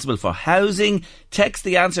responsible for housing? Text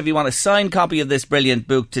the answer if you want a signed copy of this brilliant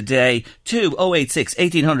book today to 086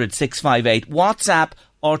 1800 658. WhatsApp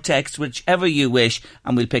or text, whichever you wish,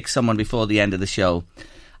 and we'll pick someone before the end of the show.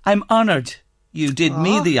 I'm honoured you did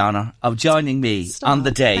me the honour of joining me on the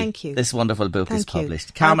day this wonderful book is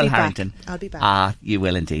published. Carmel Harrington. I'll be back. You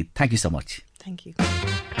will indeed. Thank you so much. Thank you.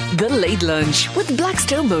 The Late Lunch with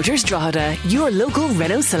Blackstone Motors Drogheda, your local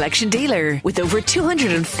Renault selection dealer. With over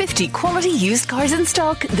 250 quality used cars in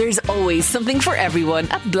stock, there's always something for everyone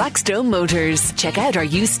at Blackstone Motors. Check out our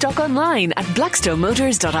used stock online at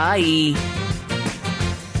blackstonemotors.ie.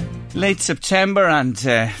 Late September, and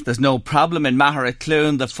there's no problem in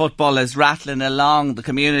Maharatcloon. The football is rattling along, the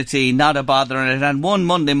community not a bother in it, and one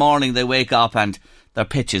Monday morning they wake up and their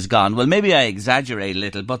pitch is gone. Well, maybe I exaggerate a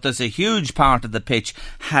little, but there's a huge part of the pitch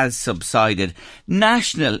has subsided.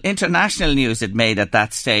 National, international news it made at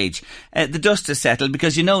that stage. The dust has settled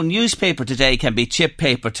because, you know, newspaper today can be chip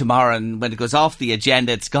paper tomorrow, and when it goes off the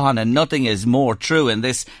agenda, it's gone, and nothing is more true in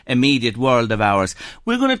this immediate world of ours.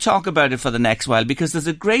 We're going to talk about it for the next while because there's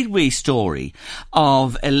a great wee story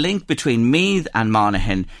of a link between Meath and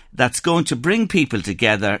Monaghan that's going to bring people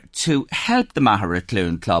together to help the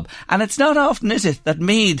Maharatcloon Club. And it's not often, is it, that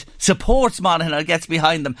Meath supports Monaghan or gets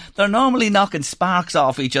behind them. They're normally knocking sparks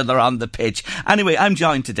off each other on the pitch. Anyway, I'm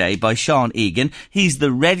joined today by Sean Egan. He's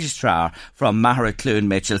the registrar from Magheracloone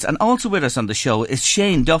Mitchells, and also with us on the show is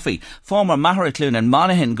Shane Duffy, former Magheracloone and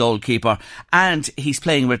Monaghan goalkeeper, and he's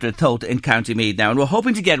playing with Ratoath in County Meath now. And we're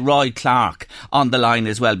hoping to get Roy Clark on the line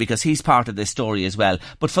as well, because he's part of this story as well.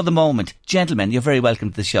 But for the moment, gentlemen, you're very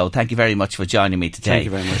welcome to the show. Thank you very much for joining me today. Thank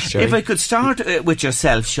you very much, Jerry. If I could start with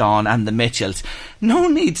yourself, Sean, and the Mitchells. No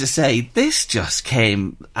need to say, this just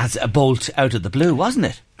came as a bolt out of the blue, wasn't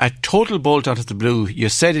it? A total bolt out of the blue. You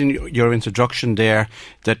said in your introduction there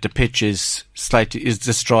that the pitch is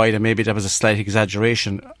destroyed, and maybe that was a slight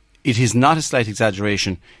exaggeration. It is not a slight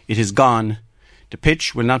exaggeration. It is gone. The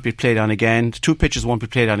pitch will not be played on again. The two pitches won't be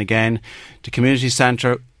played on again. The community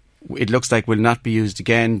centre, it looks like, will not be used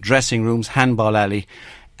again. Dressing rooms, handball alley,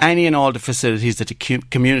 any and all the facilities that the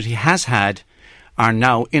community has had are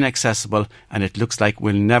now inaccessible, and it looks like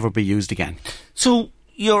will never be used again. So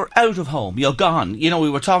you're out of home, you're gone. You know, we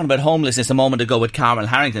were talking about homelessness a moment ago with Carmel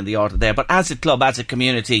Harrington, the author there, but as a club, as a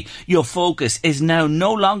community, your focus is now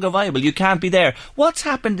no longer viable. You can't be there. What's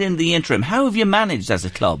happened in the interim? How have you managed as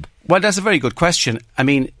a club? Well, that's a very good question. I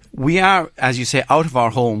mean, we are, as you say, out of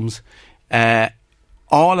our homes.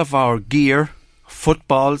 All of our gear,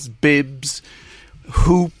 footballs, bibs,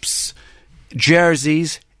 hoops,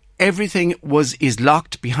 jerseys, everything is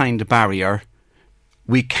locked behind a barrier.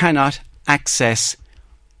 We cannot access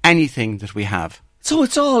anything that we have. So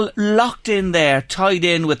it's all locked in there, tied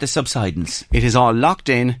in with the subsidence. It is all locked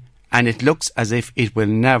in, and it looks as if it will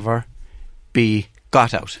never be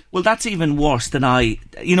got out. Well, that's even worse than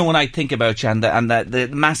when I think about you and the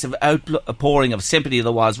massive outpouring of sympathy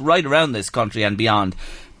there was right around this country and beyond.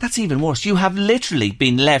 That's even worse. You have literally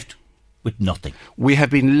been left with nothing. We have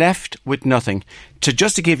been left with nothing.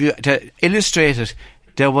 To illustrate it,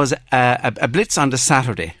 there was a blitz on the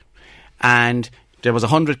Saturday, and there was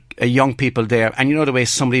 100 young people there, and you know the way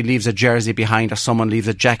somebody leaves a jersey behind or someone leaves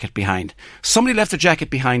a jacket behind. Somebody left a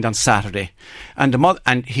jacket behind on Saturday,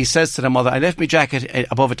 and he says to the mother, "I left my jacket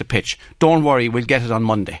above at the pitch. Don't worry, we'll get it on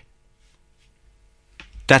Monday."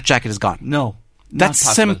 That jacket is gone. No. That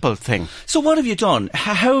simple thing. So what have you done?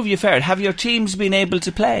 How have you fared? Have your teams been able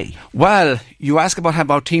to play? Well, you ask about how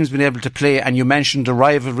our teams been able to play, and you mentioned the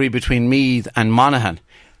rivalry between Meath and Monaghan.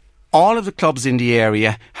 All of the clubs in the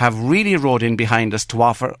area have really rode in behind us to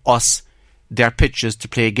offer us their pitches to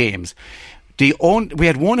play games. We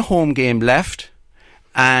had one home game left,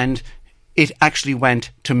 and it actually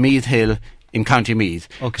went to Meath Hill in County Meath.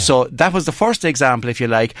 Okay. So that was the first example, if you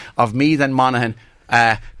like, of Meath and Monaghan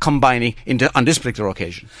combining on this particular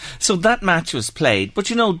occasion. So that match was played, but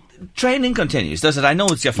training continues, does it? I know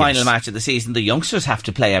it's your final match of the season. The youngsters have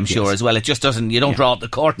to play, I'm sure, as well. It just doesn't, you don't draw up the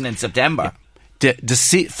curtain in September.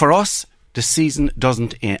 For us, the season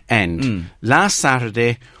doesn't end. Last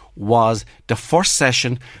Saturday was the first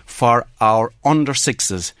session for our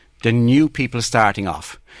under-6s, the new people starting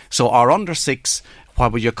off. So our under-6,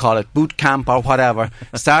 what would you call it, boot camp or whatever,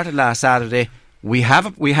 started last Saturday. We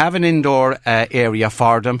have an indoor area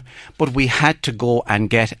for them, but we had to go and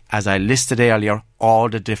get, as I listed earlier, all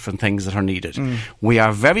the different things that are needed. We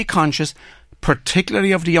are very conscious,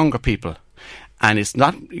 particularly of the younger people. And it's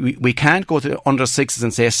not, we can't go to under 6s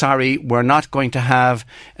and say, sorry, we're not going to have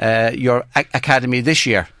your academy this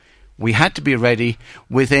year. We had to be ready.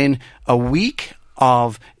 Within a week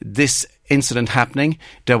of this incident happening,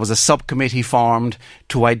 there was a subcommittee formed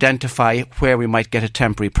to identify where we might get a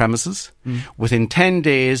temporary premises. Within 10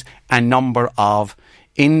 days, a number of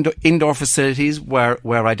indoor facilities were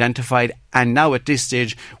identified, and now at this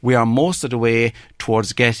stage we are most of the way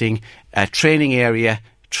towards getting a training area,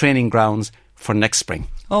 training grounds for next spring.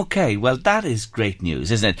 Okay, well that is great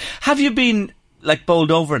news, isn't it? Have you been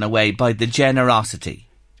bowled over in a way by the generosity?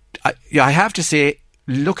 I have to say,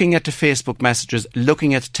 looking at the Facebook messages,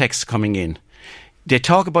 looking at the texts coming in, they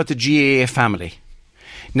talk about the GAA family.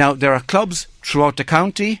 Now, there are clubs throughout the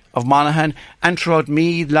county of Monaghan and throughout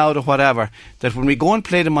Meath, Louth or whatever, that when we go and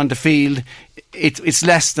play them on the field, it's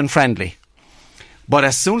less than friendly. But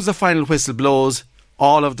as soon as the final whistle blows,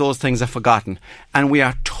 all of those things are forgotten. And we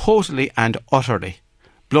are totally and utterly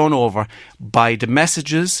blown over by the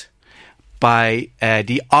messages, by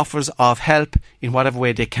the offers of help in whatever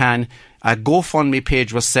way they can. A GoFundMe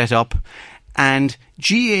page was set up, and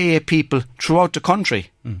GAA people throughout the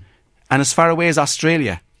country and as far away as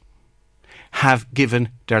Australia have given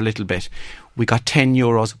their little bit. We got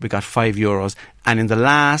 €10, we got €5, and in the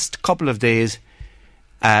last couple of days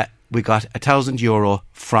we got €1,000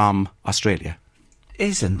 from Australia.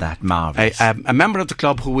 Isn't that marvellous? A member of the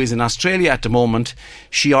club who is in Australia at the moment,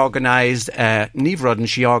 she organised, Niamh Rudden,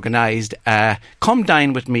 she organised Come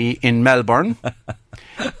Dine With Me in Melbourne.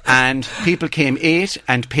 And people came, ate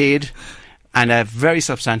and paid, and a very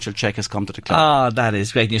substantial cheque has come to the club. Oh, that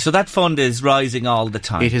is great news. So that fund is rising all the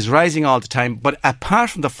time. It is rising all the time. But apart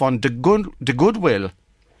from the fund, the goodwill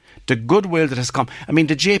that has come. I mean,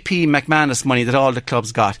 the JP McManus money that all the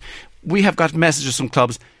clubs got. We have got messages from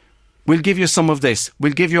clubs. We'll give you some of this.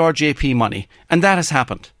 We'll give you our JP money. And that has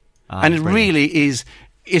happened. And it really is...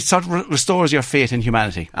 It sort of restores your faith in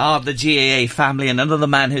humanity. Oh, the GAA family. And another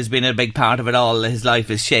man who's been a big part of it all his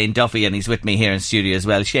life is Shane Duffy, and he's with me here in studio as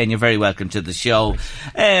well. Shane, you're very welcome to the show.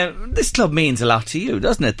 This club means a lot to you,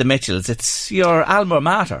 doesn't it? The Mitchells. It's your alma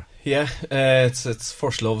mater. Yeah, it's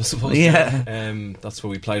first love, I suppose. Yeah. That's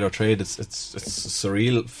where we plied our trade. It's a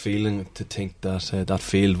surreal feeling to think that that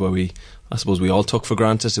field where I suppose we all took for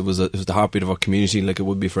granted. It was the heartbeat of our community, like it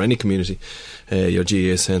would be for any community. Your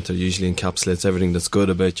GAA centre usually encapsulates everything that's good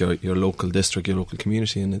about your local district, your local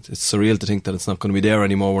community, and it's surreal to think that it's not going to be there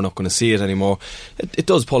anymore. We're not going to see it anymore. It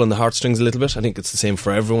does pull on the heartstrings a little bit. I think it's the same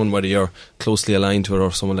for everyone, whether you're closely aligned to it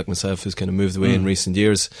or someone like myself who's kind of moved away in recent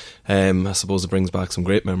years. I suppose it brings back some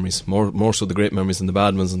great memories, more so the great memories than the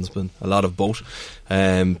bad ones, and there's been a lot of both.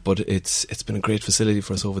 But it's been a great facility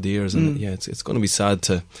for us over the years, and it's going to be sad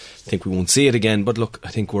to think we won't see it again. But look, I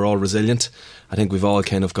think we're all resilient. I think we've all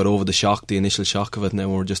kind of got over the initial shock of it. Now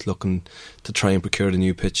we're just looking to try and procure the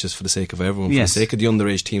new pitches for the sake of everyone, for the sake of the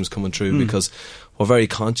underage teams coming through, because we're very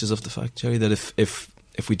conscious of the fact, Jerry, that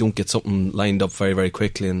if we don't get something lined up very, very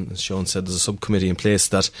quickly, and as Sean said, there's a subcommittee in place,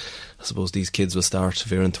 that I suppose these kids will start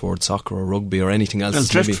veering towards soccer or rugby or anything else.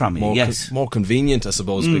 They'll drift from you, more convenient, I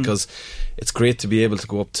suppose, because it's great to be able to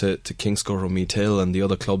go up to Kingscourt or Meath Hill, and the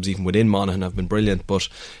other clubs even within Monaghan have been brilliant, but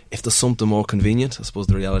if there's something more convenient, I suppose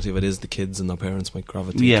the reality of it is the kids and their parents might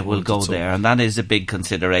gravitate. Yeah, we'll go there, and that is a big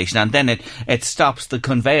consideration. And then it stops the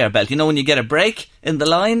conveyor belt. You know, when you get a break in the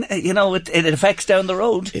line, you know, it affects down the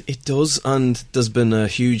road. It does, and there's been a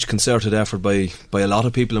huge concerted effort by a lot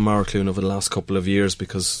of people in Maracloon over the last couple of years,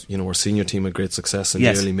 because, you know, our senior team had great success in the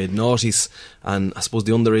early mid-noughties, and I suppose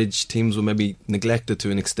the underage teams were maybe neglected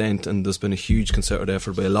to an extent, and there's been a huge concerted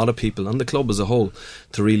effort by a lot of people and the club as a whole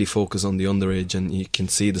to really focus on the underage, and you can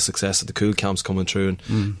see the success of the cool camps coming through,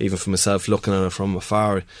 and even for myself looking at it from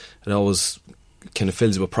afar, it always kind of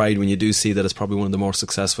fills you with pride when you do see that it's probably one of the more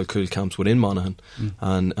successful cool camps within Monaghan,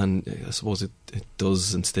 and I suppose it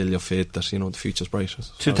does instill your faith that, you know, the future's bright.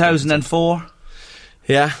 2004.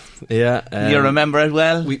 Yeah. You remember it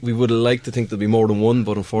well? We would have liked to think there'd be more than one,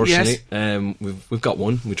 but unfortunately, we've got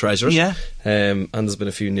one. We treasure it. Yeah. And there's been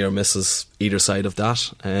a few near misses either side of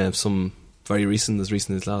that. Some very recent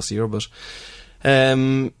as last year, but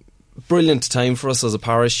brilliant time for us as a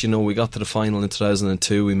parish. You know, we got to the final in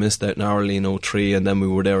 2002. We missed out narrowly in 2003, and then we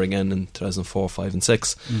were there again in 2004, 5 and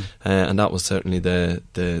 6. And that was certainly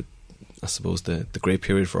the I suppose the great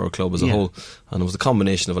period for our club as a whole, and it was a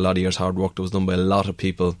combination of a lot of years hard work that was done by a lot of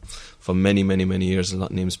people for many years. A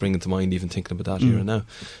lot of names springing to mind even thinking about that era now,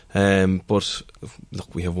 but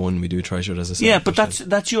look, we have one, we do treasure it, as I said. Yeah, but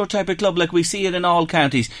that's your type of club. Like, we see it in all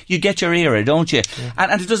counties. You get your era, don't you?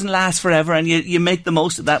 And it doesn't last forever, and you make the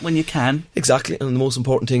most of that when you can. Exactly, and the most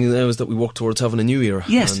important thing now is that we work towards having a new era.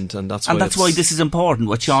 Yes, and that's why this is important,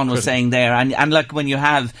 what Sean was saying there. And like, when you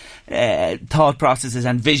have thought processes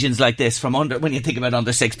and visions like this from when you think about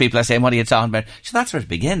under 6, people are saying, what are you talking about? So that's where it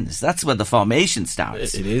begins. That's where the formation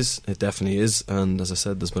starts. It is. It definitely is. And as I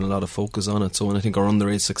said, there's been a lot of focus on it. So, and I think our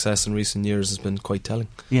underage success in recent years has been quite telling.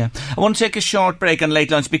 Yeah. I want to take a short break on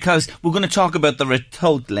Late Lunch, because we're going to talk about the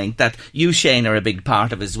Ratoath link that you, Shane, are a big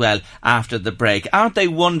part of as well after the break. Aren't they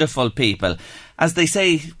wonderful people? As they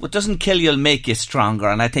say, what doesn't kill you'll make you stronger,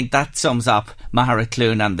 and I think that sums up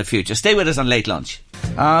Magheracloone and the future. Stay with us on Late Lunch.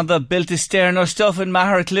 The Biltesterno stuff in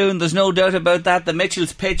Magheracloone, there's no doubt about that. The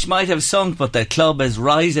Mitchells' pitch might have sunk, but the club is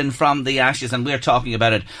rising from the ashes, and we're talking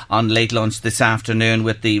about it on Late Lunch this afternoon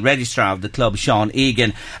with the registrar of the club, Sean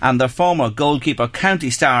Egan, and their former goalkeeper, county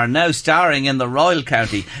star, now starring in the Royal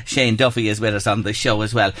County, Shane Duffy, is with us on the show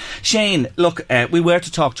as well. Shane, look, we were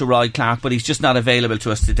to talk to Roy Clark, but he's just not available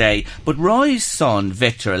to us today. But Roy's son,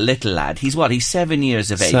 Victor, a little lad, he's 7 years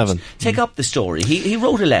of age. 7. Take up the story. He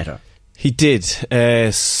wrote a letter. He did.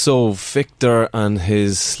 So Victor and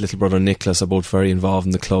his little brother Nicholas are both very involved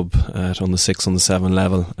in the club on the 6, on the 7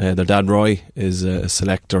 level. Their dad Roy is a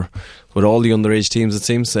selector with all the underage teams, it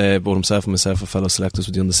seems. Both himself and myself are fellow selectors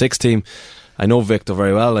with the under 6 team. I know Victor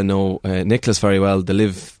very well. I know Nicholas very well. They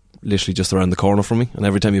live literally just around the corner from me, and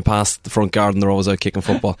every time you pass the front garden they're always out kicking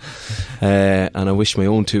football. And I wish my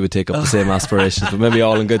own two would take up the same aspirations, but maybe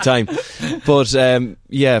all in good time. But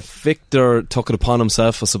Victor took it upon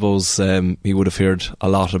himself. I suppose he would have heard a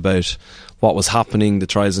lot about what was happening, the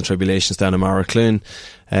trials and tribulations down in Maracloon.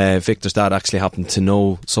 Victor's dad actually happened to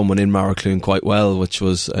know someone in Maracloon quite well, which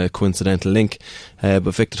was a coincidental link.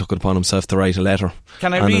 But Victor took it upon himself to write a letter.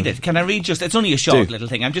 Can I read it? Can I read just... It's only a short little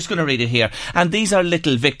thing. I'm just going to read it here. And these are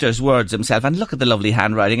little Victor's words himself. And look at the lovely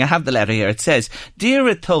handwriting. I have the letter here. It says, "Dear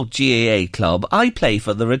Ratoath GAA Club, I play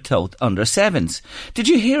for the Ratoath Under-7s. Did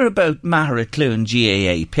you hear about Maracloon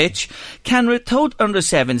GAA pitch? Can Ratoath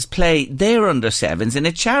Under-7s play their Under-7s in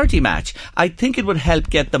a charity match? I think it would help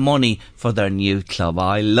get the money for their new club."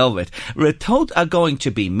 I love it. Ratoath are going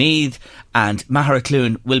to be Meath and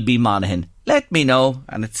Maracloon will be Monaghan. Let me know.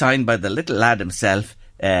 And it's signed by the little lad himself,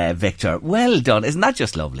 Victor. Well done. Isn't that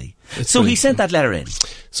just lovely? So he sent that letter in.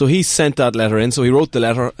 So he wrote the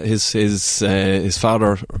letter. His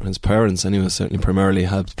father, his parents anyway, certainly primarily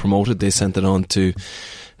had promoted. They sent it on to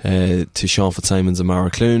Sean Fitzsimons in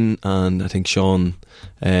Maracloon, and I think Sean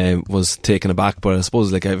was taken aback, but I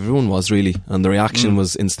suppose like everyone was really, and the reaction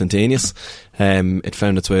was instantaneous. It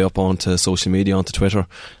found its way up onto social media, onto Twitter,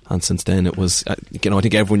 and since then it was I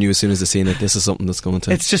think everyone knew as soon as they seen it, this is something that's going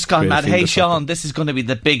to... It's just gone mad. Hey Sean, this is going to be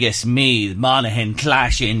the biggest Meath Monaghan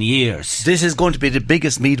clash in years. This is going to be the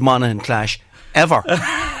biggest Meath Monaghan clash ever.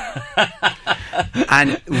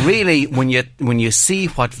 And really, when you see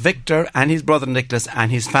what Victor and his brother Nicholas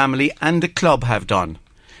and his family and the club have done,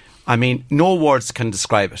 I mean, no words can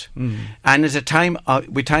describe it. And at a time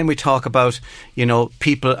we talk about,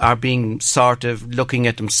 people are being sort of looking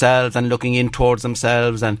at themselves and looking in towards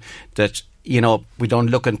themselves, and that, we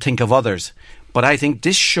don't look and think of others. But I think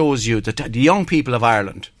this shows you that the young people of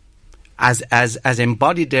Ireland, as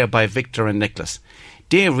embodied there by Victor and Nicholas,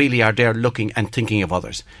 they really are there looking and thinking of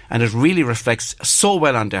others, and it really reflects so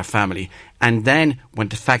well on their family. And then when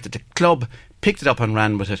the fact that the club picked it up and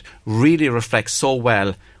ran with it really reflects so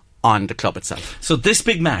well on the club itself. So this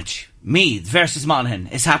big match, Meath versus Monaghan,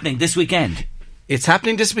 is happening this weekend. It's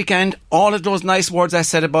happening this weekend. All of those nice words I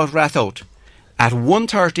said about Ratoath at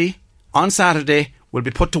 1:30 on Saturday will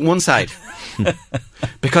be put to one side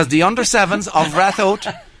because the under-7s of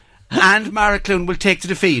Ratoath and Maracloon will take to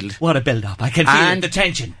the field. What a build-up. I can feel the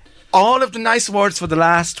tension. All of the nice words for the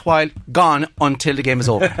last while gone until the game is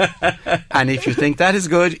over. And if you think that is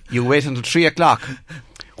good, you wait until 3 o'clock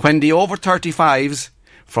when the over 35s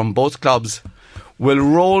from both clubs will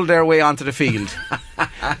roll their way onto the field.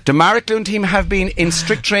 The Maracloon team have been in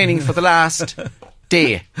strict training for the last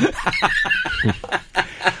day.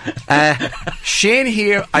 Shane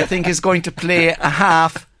here, I think, is going to play a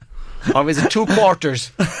half. Or is it 2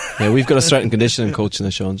 quarters? Yeah, we've got a strength and conditioning coach in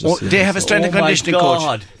the Sean. They have a strength and conditioning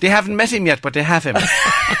coach. They haven't met him yet, but they have him.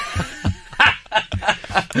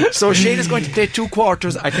 So Shane is going to play 2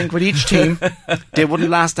 quarters, I think, with each team. They wouldn't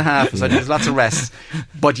last a half, so there's lots of rest.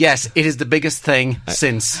 But yes, it is the biggest thing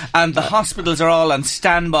since. And the hospitals are all on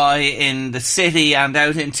standby in the city and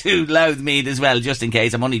out into Louthmead as well, just in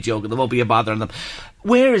case. I'm only joking, there won't be a bother on them.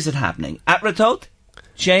 Where is it happening? At Ratoath?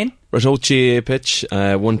 Shane? Ratoath GAA pitch,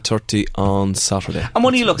 1:30 on Saturday. And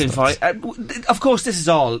what are you looking for? Of course, this is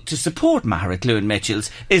all to support Maracloon Mitchells.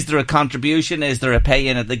 Is there a contribution? Is there a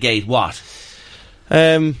pay-in at the gate? What?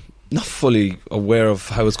 Not fully aware of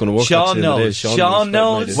how it's going to work. Sean knows. Sean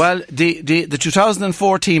knows. Well, the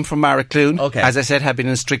 2004 team from Maracloon, as I said, have been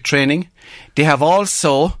in strict training. They have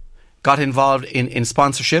also got involved in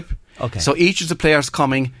sponsorship. Okay. So each of the players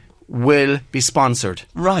coming will be sponsored.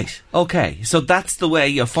 Right, okay. So that's the way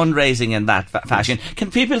you're fundraising in that fashion.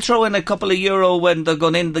 Can people throw in a couple of euro when they're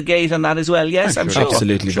going in the gate and that as well? Yes, I'm sure.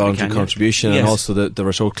 Absolutely, voluntary contribution. Yes. And also the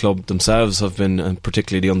Ratoath club themselves have been, and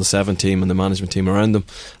particularly the under-7 team and the management team around them,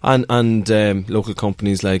 and local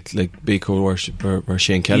companies like Beko, where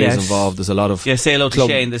Shane Kelly is involved. There's a lot of... Yeah, say hello to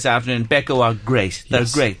Shane this afternoon. Beko are great. They're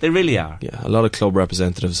great. They really are. Yeah, a lot of club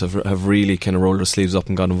representatives have really kind of rolled their sleeves up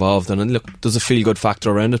and got involved. And look, there's a feel-good factor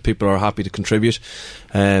around it. People are happy to contribute,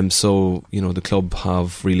 so the club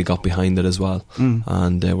have really got behind it as well,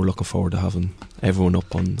 and we're looking forward to having everyone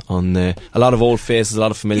up on a lot of old faces, a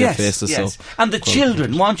lot of familiar faces. Yes. So and the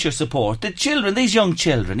children want your support. The children, these young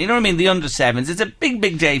children, you know what I mean, the under-7s, it's a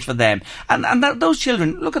big day for them, and those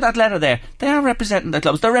children, look at that letter there, they are representing their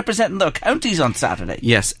clubs, they're representing their counties on Saturday.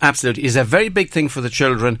 Yes, absolutely. It's a very big thing for the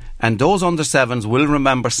children, and those under-7s will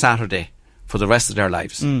remember Saturday for the rest of their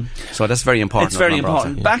lives. So that's very important. It's very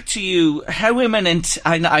important. Also. Back to you, how imminent,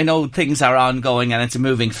 I know things are ongoing and it's a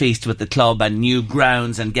moving feast with the club and new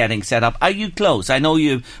grounds and getting set up. Are you close? I know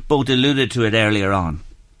you both alluded to it earlier on.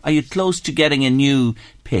 Are you close to getting a new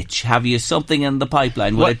pitch? Have you something in the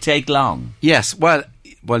pipeline? Will it take long? Yes. Well,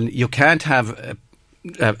 you can't have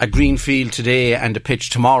a green field today and a pitch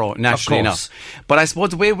tomorrow, naturally enough. But I suppose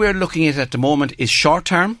the way we're looking at it at the moment is short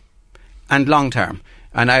term and long term.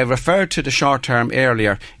 And I referred to the short term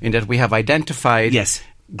earlier in that we have identified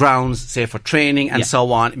grounds, say for training and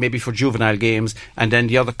so on, maybe for juvenile games, and then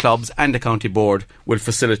the other clubs and the county board will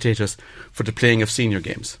facilitate us for the playing of senior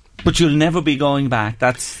games. But you'll never be going back.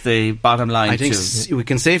 That's the bottom line. I think we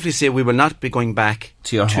can safely say we will not be going back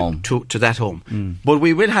to your home, to that home. But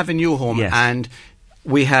we will have a new home, and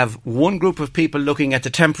we have one group of people looking at the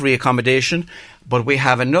temporary accommodation, but we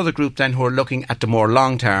have another group then who are looking at the more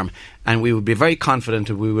long term, and we will be very confident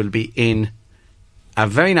that we will be in a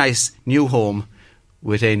very nice new home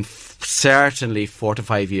within certainly 4 to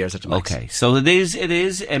 5 years at the max. Okay, so it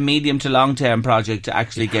is a medium to long term project to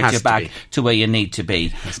actually get you back to where you need to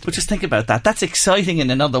be. But just think about that. That's exciting in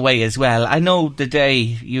another way as well. I know the day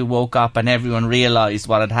you woke up and everyone realised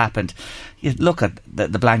what had happened, you look at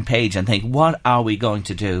the blank page and think, what are we going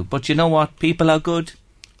to do? But you know what? People are good.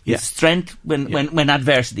 It's strength when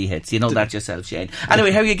adversity hits. You know that yourself, Shane.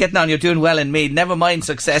 Anyway, how are you getting on? You're doing well in Meath. Never mind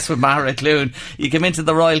success with Maherich Loon. You came into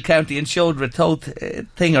the Royal County and showed Ratoath a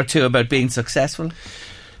thing or two about being successful.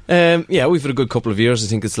 We've had a good couple of years. I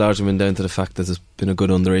think it's largely been down to the fact that there's been a good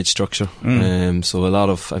underage structure. So a lot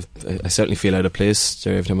of I certainly feel out of place,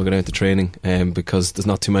 Jerry, every time I go down to training, because there's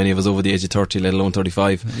not too many of us over the age of 30, let alone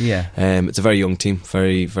 35. It's a very young team,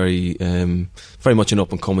 very much an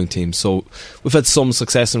up and coming team. So we've had some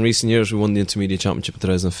success in recent years. We won the Intermediate Championship in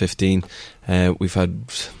 2015. We've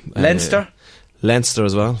had Leinster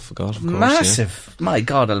as well, forgot, of course. Massive. My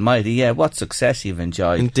God almighty, what success you've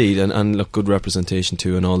enjoyed. Indeed, and look, good representation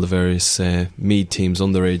too in all the various Meath teams,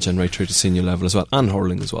 underage and right through to senior level as well, and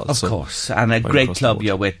hurling as well. Of course, and a great club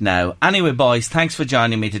you're with now. Anyway, boys, thanks for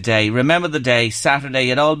joining me today. Remember the day, Saturday,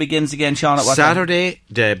 it all begins again, Sean, at what Saturday, time?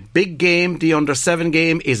 The big game, the under-7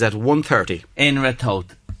 game, is at 1:30. In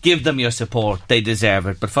Ratoath. Give them your support, they deserve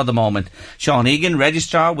it. But for the moment, Sean Egan,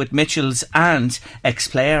 Registrar with Mitchells and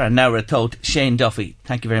ex-player and now Ratoath, Shane Duffy.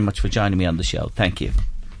 Thank you very much for joining me on the show. Thank you.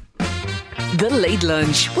 The Late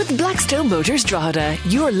Lunch with Blackstone Motors Drogheda,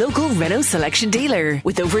 your local Renault selection dealer.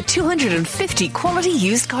 With over 250 quality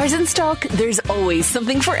used cars in stock, there's always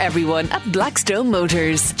something for everyone at Blackstone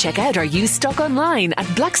Motors. Check out our used stock online at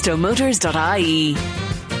blackstonemotors.ie.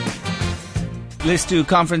 Lisdoo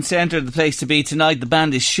Conference Centre, the place to be tonight. The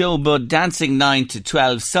band is Showbud, dancing 9 to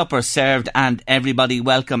 12, supper served and everybody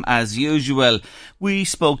welcome as usual. We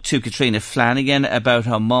spoke to Katrina Flanagan about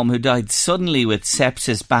her mum who died suddenly with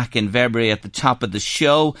sepsis back in February at the top of the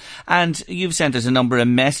show, and you've sent us a number of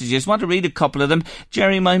messages. Want to read a couple of them?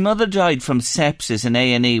 Jerry, my mother died from sepsis in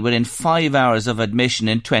A&E within 5 hours of admission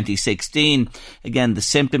in 2016. Again, the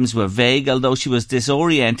symptoms were vague, although she was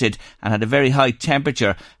disoriented and had a very high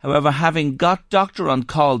temperature. However, having got doctor on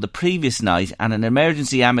call the previous night and an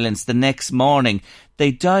emergency ambulance the next morning, they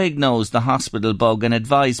diagnosed the hospital bug and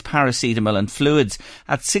advised paracetamol and fluids.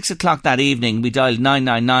 At 6 o'clock that evening, we dialed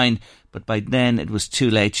 999, but by then it was too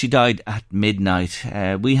late. She died at midnight.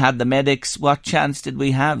 We had the medics. What chance did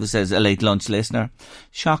we have, says a Late Lunch listener.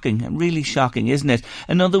 Shocking, really shocking, isn't it?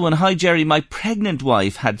 Another one. Hi Jerry, my pregnant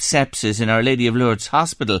wife had sepsis in Our Lady of Lourdes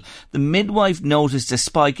Hospital. The midwife noticed a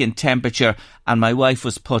spike in temperature and my wife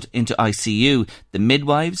was put into ICU. The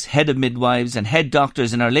midwives, head of midwives and head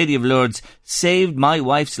doctors in Our Lady of Lourdes saved my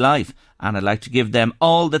wife's life, and I'd like to give them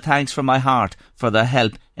all the thanks from my heart for their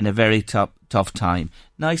help in a very tough time.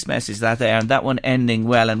 Nice message that there, and that one ending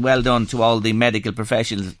well, and well done to all the medical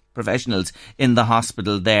professionals in the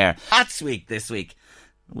hospital there. Hats Week this week.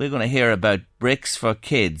 We're going to hear about Bricks for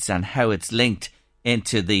Kids and how it's linked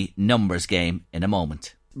into the numbers game in a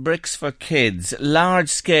moment. Bricks for Kids,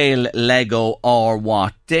 large-scale Lego or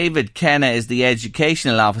what? David Kenna is the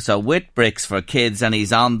Educational Officer with Bricks for Kids and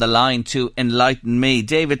he's on the line to enlighten me.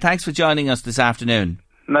 David, thanks for joining us this afternoon.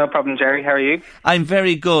 No problem, Jerry. How are you? I'm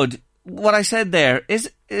very good. What I said there, is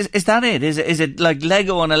that it? Is it like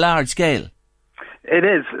Lego on a large scale? It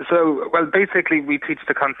is. So, well, basically we teach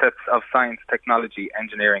the concepts of science, technology,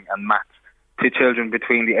 engineering and maths to children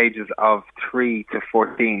between the ages of 3 to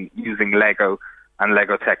 14 using Lego and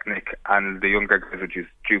Lego Technic, and the younger guys would use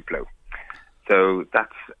Duplo. So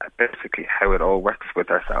that's basically how it all works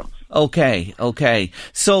with ourselves. Okay.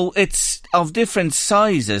 So it's of different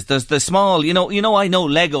sizes. There's the small, you know, I know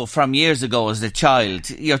Lego from years ago as a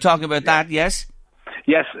child. You're talking about that, yes?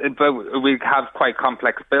 Yes, but we have quite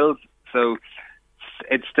complex builds. So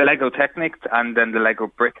it's the Lego Technic and then the Lego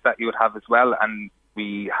brick that you would have as well. And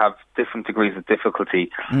we have different degrees of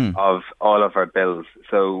difficulty of all of our builds.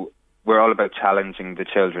 So we're all about challenging the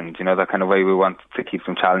children. You know, that kind of way we want to keep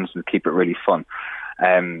them challenged and keep it really fun.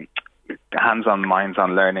 Hands-on,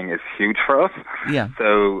 minds-on learning is huge for us. Yeah.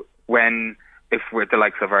 So if we're the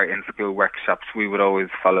likes of our in-school workshops, we would always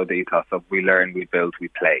follow the ethos of we learn, we build, we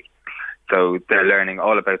play. So they're learning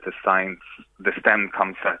all about the science, the STEM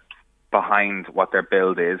concepts behind what their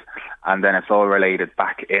build is, and then it's all related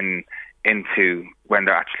back into when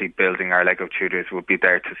they're actually building. Our Lego tutors will be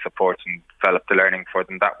there to support and develop the learning for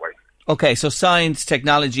them that way. Okay, so science,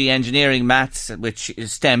 technology, engineering, maths, which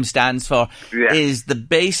STEM stands for, is the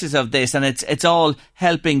basis of this, and it's all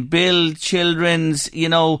helping build children's,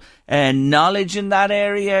 knowledge in that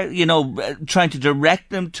area, trying to direct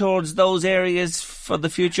them towards those areas for the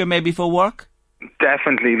future, maybe for work?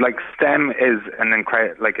 Definitely. Like, STEM is an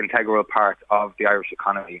integral part of the Irish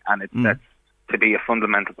economy, and it's set to be a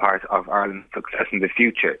fundamental part of Ireland's success in the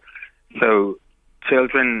future. So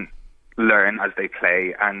children learn as they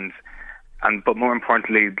play, but more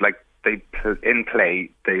importantly, in play,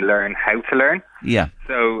 they learn how to learn. Yeah.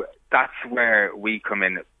 So that's where we come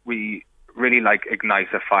in. We really ignite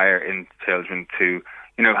a fire in children to,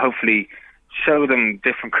 hopefully show them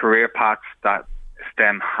different career paths that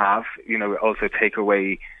STEM have. Also take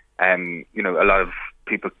away, a lot of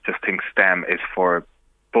people just think STEM is for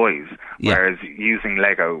boys, whereas using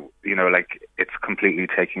Lego, it's completely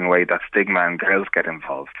taking away that stigma and girls get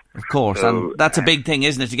involved. Of course, and that's a big thing,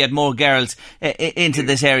 isn't it, to get more girls into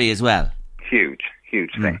this area as well? Huge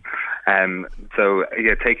thing. So,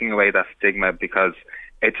 taking away that stigma, because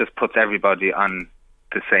it just puts everybody on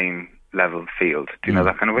the same level field. Do you know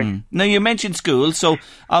that kind of way? Now, you mentioned schools, so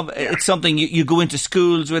it's something you go into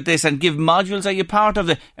schools with this and give modules. Are you part of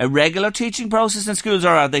a regular teaching process in schools,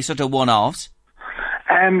 or are they sort of one-offs?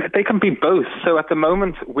 They can be both. So at the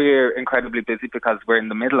moment, we're incredibly busy because we're in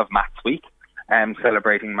the middle of Maths Week,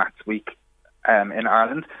 celebrating Maths Week in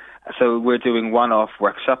Ireland. So we're doing one-off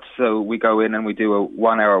workshops. So we go in and we do a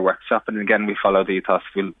 1-hour workshop, and again, we follow the ethos.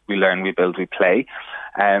 We learn, we build, we play.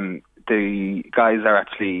 The guys are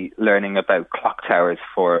actually learning about clock towers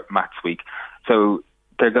for Maths Week. So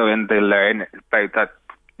they go in, they learn about that,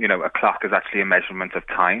 a clock is actually a measurement of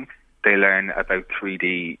time. They learn about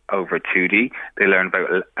 3D over 2D. They learn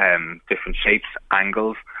about different shapes,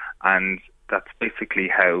 angles, and that's basically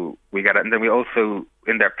how we get it. And then we also,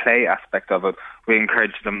 in their play aspect of it, we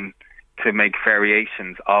encourage them to make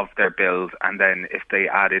variations of their build, and then if they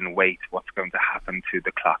add in weight, what's going to happen to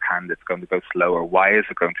the clock hand? It's going to go slower. Why is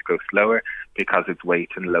it going to go slower? Because it's weight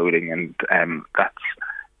and loading, and that's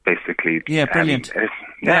basically... Yeah, brilliant.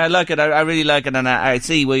 I like it. I really like it, and I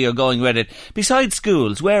see where you're going with it. Besides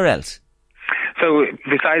schools, where else? So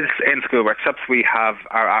besides in-school workshops, we have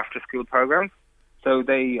our after-school programs. So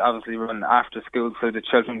they obviously run after school, so the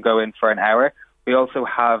children go in for an hour. We also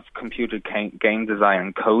have computer game design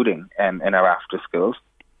and coding in our after schools,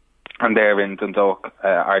 and they're in Dundalk,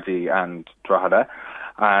 Ardee and Drogheda.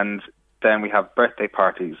 And then we have birthday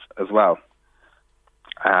parties as well.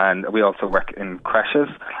 And we also work in creches,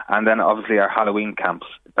 and then obviously our Halloween camps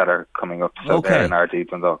that are coming up. So they're in Ardee,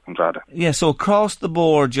 Dundalk and Drogheda. Yeah, so across the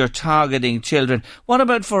board you're targeting children. What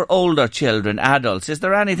about for older children, adults? Is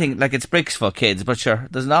there anything, like it's bricks for kids, but sure,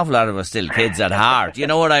 there's an awful lot of us still kids at heart. You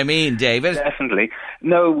know what I mean, David? Definitely.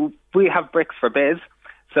 No, we have bricks for biz.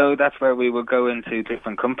 So that's where we will go into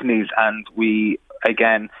different companies, and we,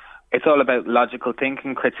 again, it's all about logical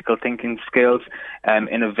thinking, critical thinking skills,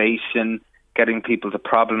 innovation, getting people to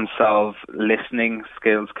problem solve, listening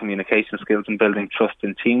skills, communication skills, and building trust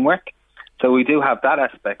and teamwork. So we do have that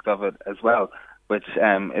aspect of it as well, which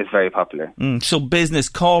is very popular. So business,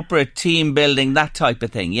 corporate, team building, that type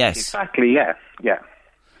of thing, yes. Exactly, yeah.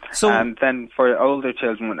 So, and then for older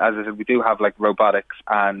children, as I said, we do have like robotics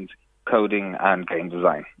and coding and game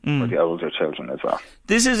design for the older children as well.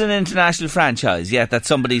 This is an international franchise, that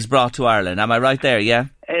somebody's brought to Ireland. Am I right there, yeah?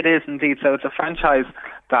 It is indeed. So it's a franchise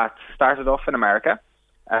that started off in America,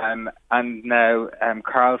 and now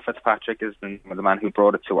Carl Fitzpatrick is the man who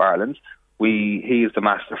brought it to Ireland. He is the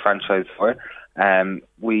master franchisor.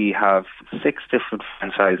 We have 6 different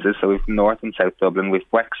franchises, so we've North and South Dublin, we've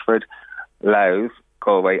Wexford, Louth,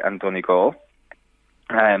 Galway and Donegal,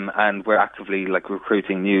 and we're actively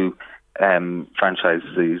recruiting new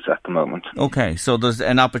franchisees at the moment. Okay, so there's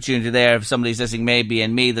an opportunity there if somebody's listening, maybe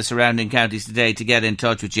in the surrounding counties today, to get in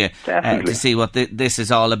touch with you to see what this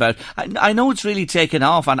is all about. I know it's really taken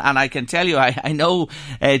off, and I can tell you, I know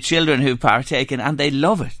children who've partaken and they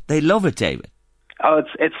love it. They love it, David. Oh,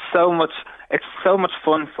 it's so much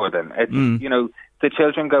fun for them. It's the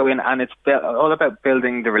children go in, and it's all about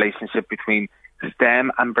building the relationship between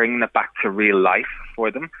STEM and bringing it back to real life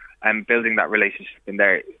for them, and building that relationship in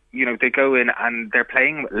there. they go in and they're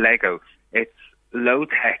playing with Lego. It's low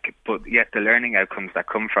tech, but yet the learning outcomes that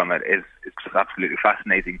come from it is just absolutely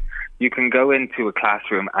fascinating. You can go into a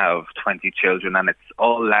classroom of 20 children and it's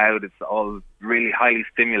all loud, it's all really highly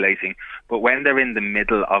stimulating, but when they're in the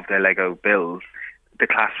middle of their Lego builds, the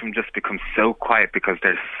classroom just becomes so quiet because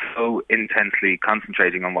they're so intensely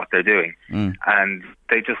concentrating on what they're doing, and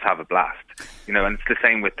they just have a blast. And it's the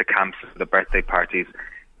same with the camps, the birthday parties.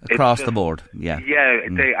 Across the board, yeah. Yeah,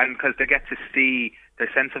 and because they get to see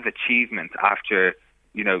their sense of achievement after,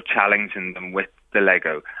 challenging them with the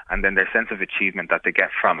Lego, and then their sense of achievement that they get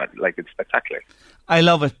from it. Like, it's spectacular. I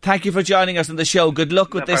love it. Thank you for joining us on the show. Good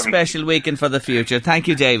luck with this special weekend for the future. Thank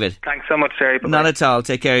you, David. Thanks so much, Jerry. Bye-bye. Not at all.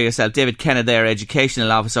 Take care of yourself. David Kennedy there,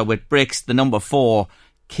 Educational Officer with Bricks, the number 4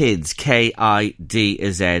 Kids,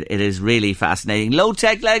 KIDZ. It is really fascinating.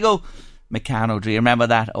 Low-tech Lego. Meccano, do you remember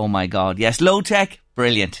that? Oh my God. Yes, low-tech.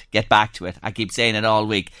 Brilliant. Get back to it. I keep saying it all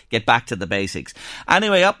week. Get back to the basics.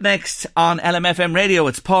 Anyway, up next on LMFM Radio,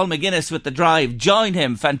 it's Paul McGuinness with The Drive. Join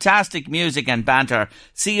him. Fantastic music and banter.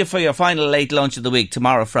 See you for your final late lunch of the week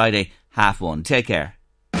tomorrow, Friday, 1:30. Take care.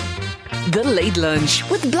 The Late Lunch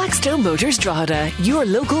with Blackstone Motors Drogheda, your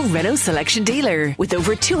local Renault selection dealer. With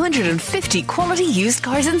over 250 quality used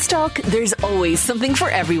cars in stock, there's always something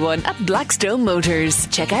for everyone at Blackstone Motors.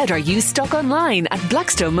 Check out our used stock online at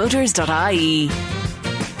blackstonemotors.ie.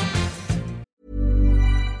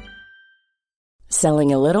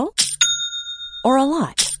 Selling a little or a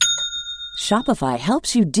lot? Shopify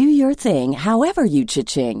helps you do your thing however you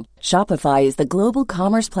cha-ching. Shopify is the global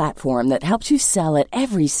commerce platform that helps you sell at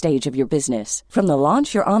every stage of your business. From the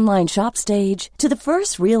launch your online shop stage to the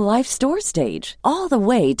first real-life store stage, all the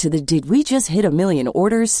way to the did we just hit a million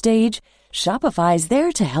orders stage. Shopify is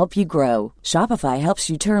there to help you grow. Shopify helps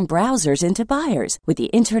you turn browsers into buyers with the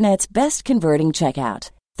internet's best converting checkout.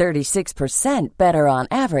 36% better on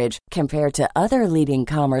average compared to other leading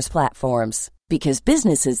commerce platforms. Because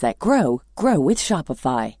businesses that grow, grow with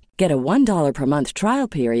Shopify. Get a $1 per month trial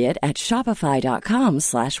period at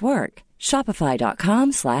shopify.com/work.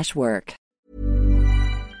 Shopify.com/work.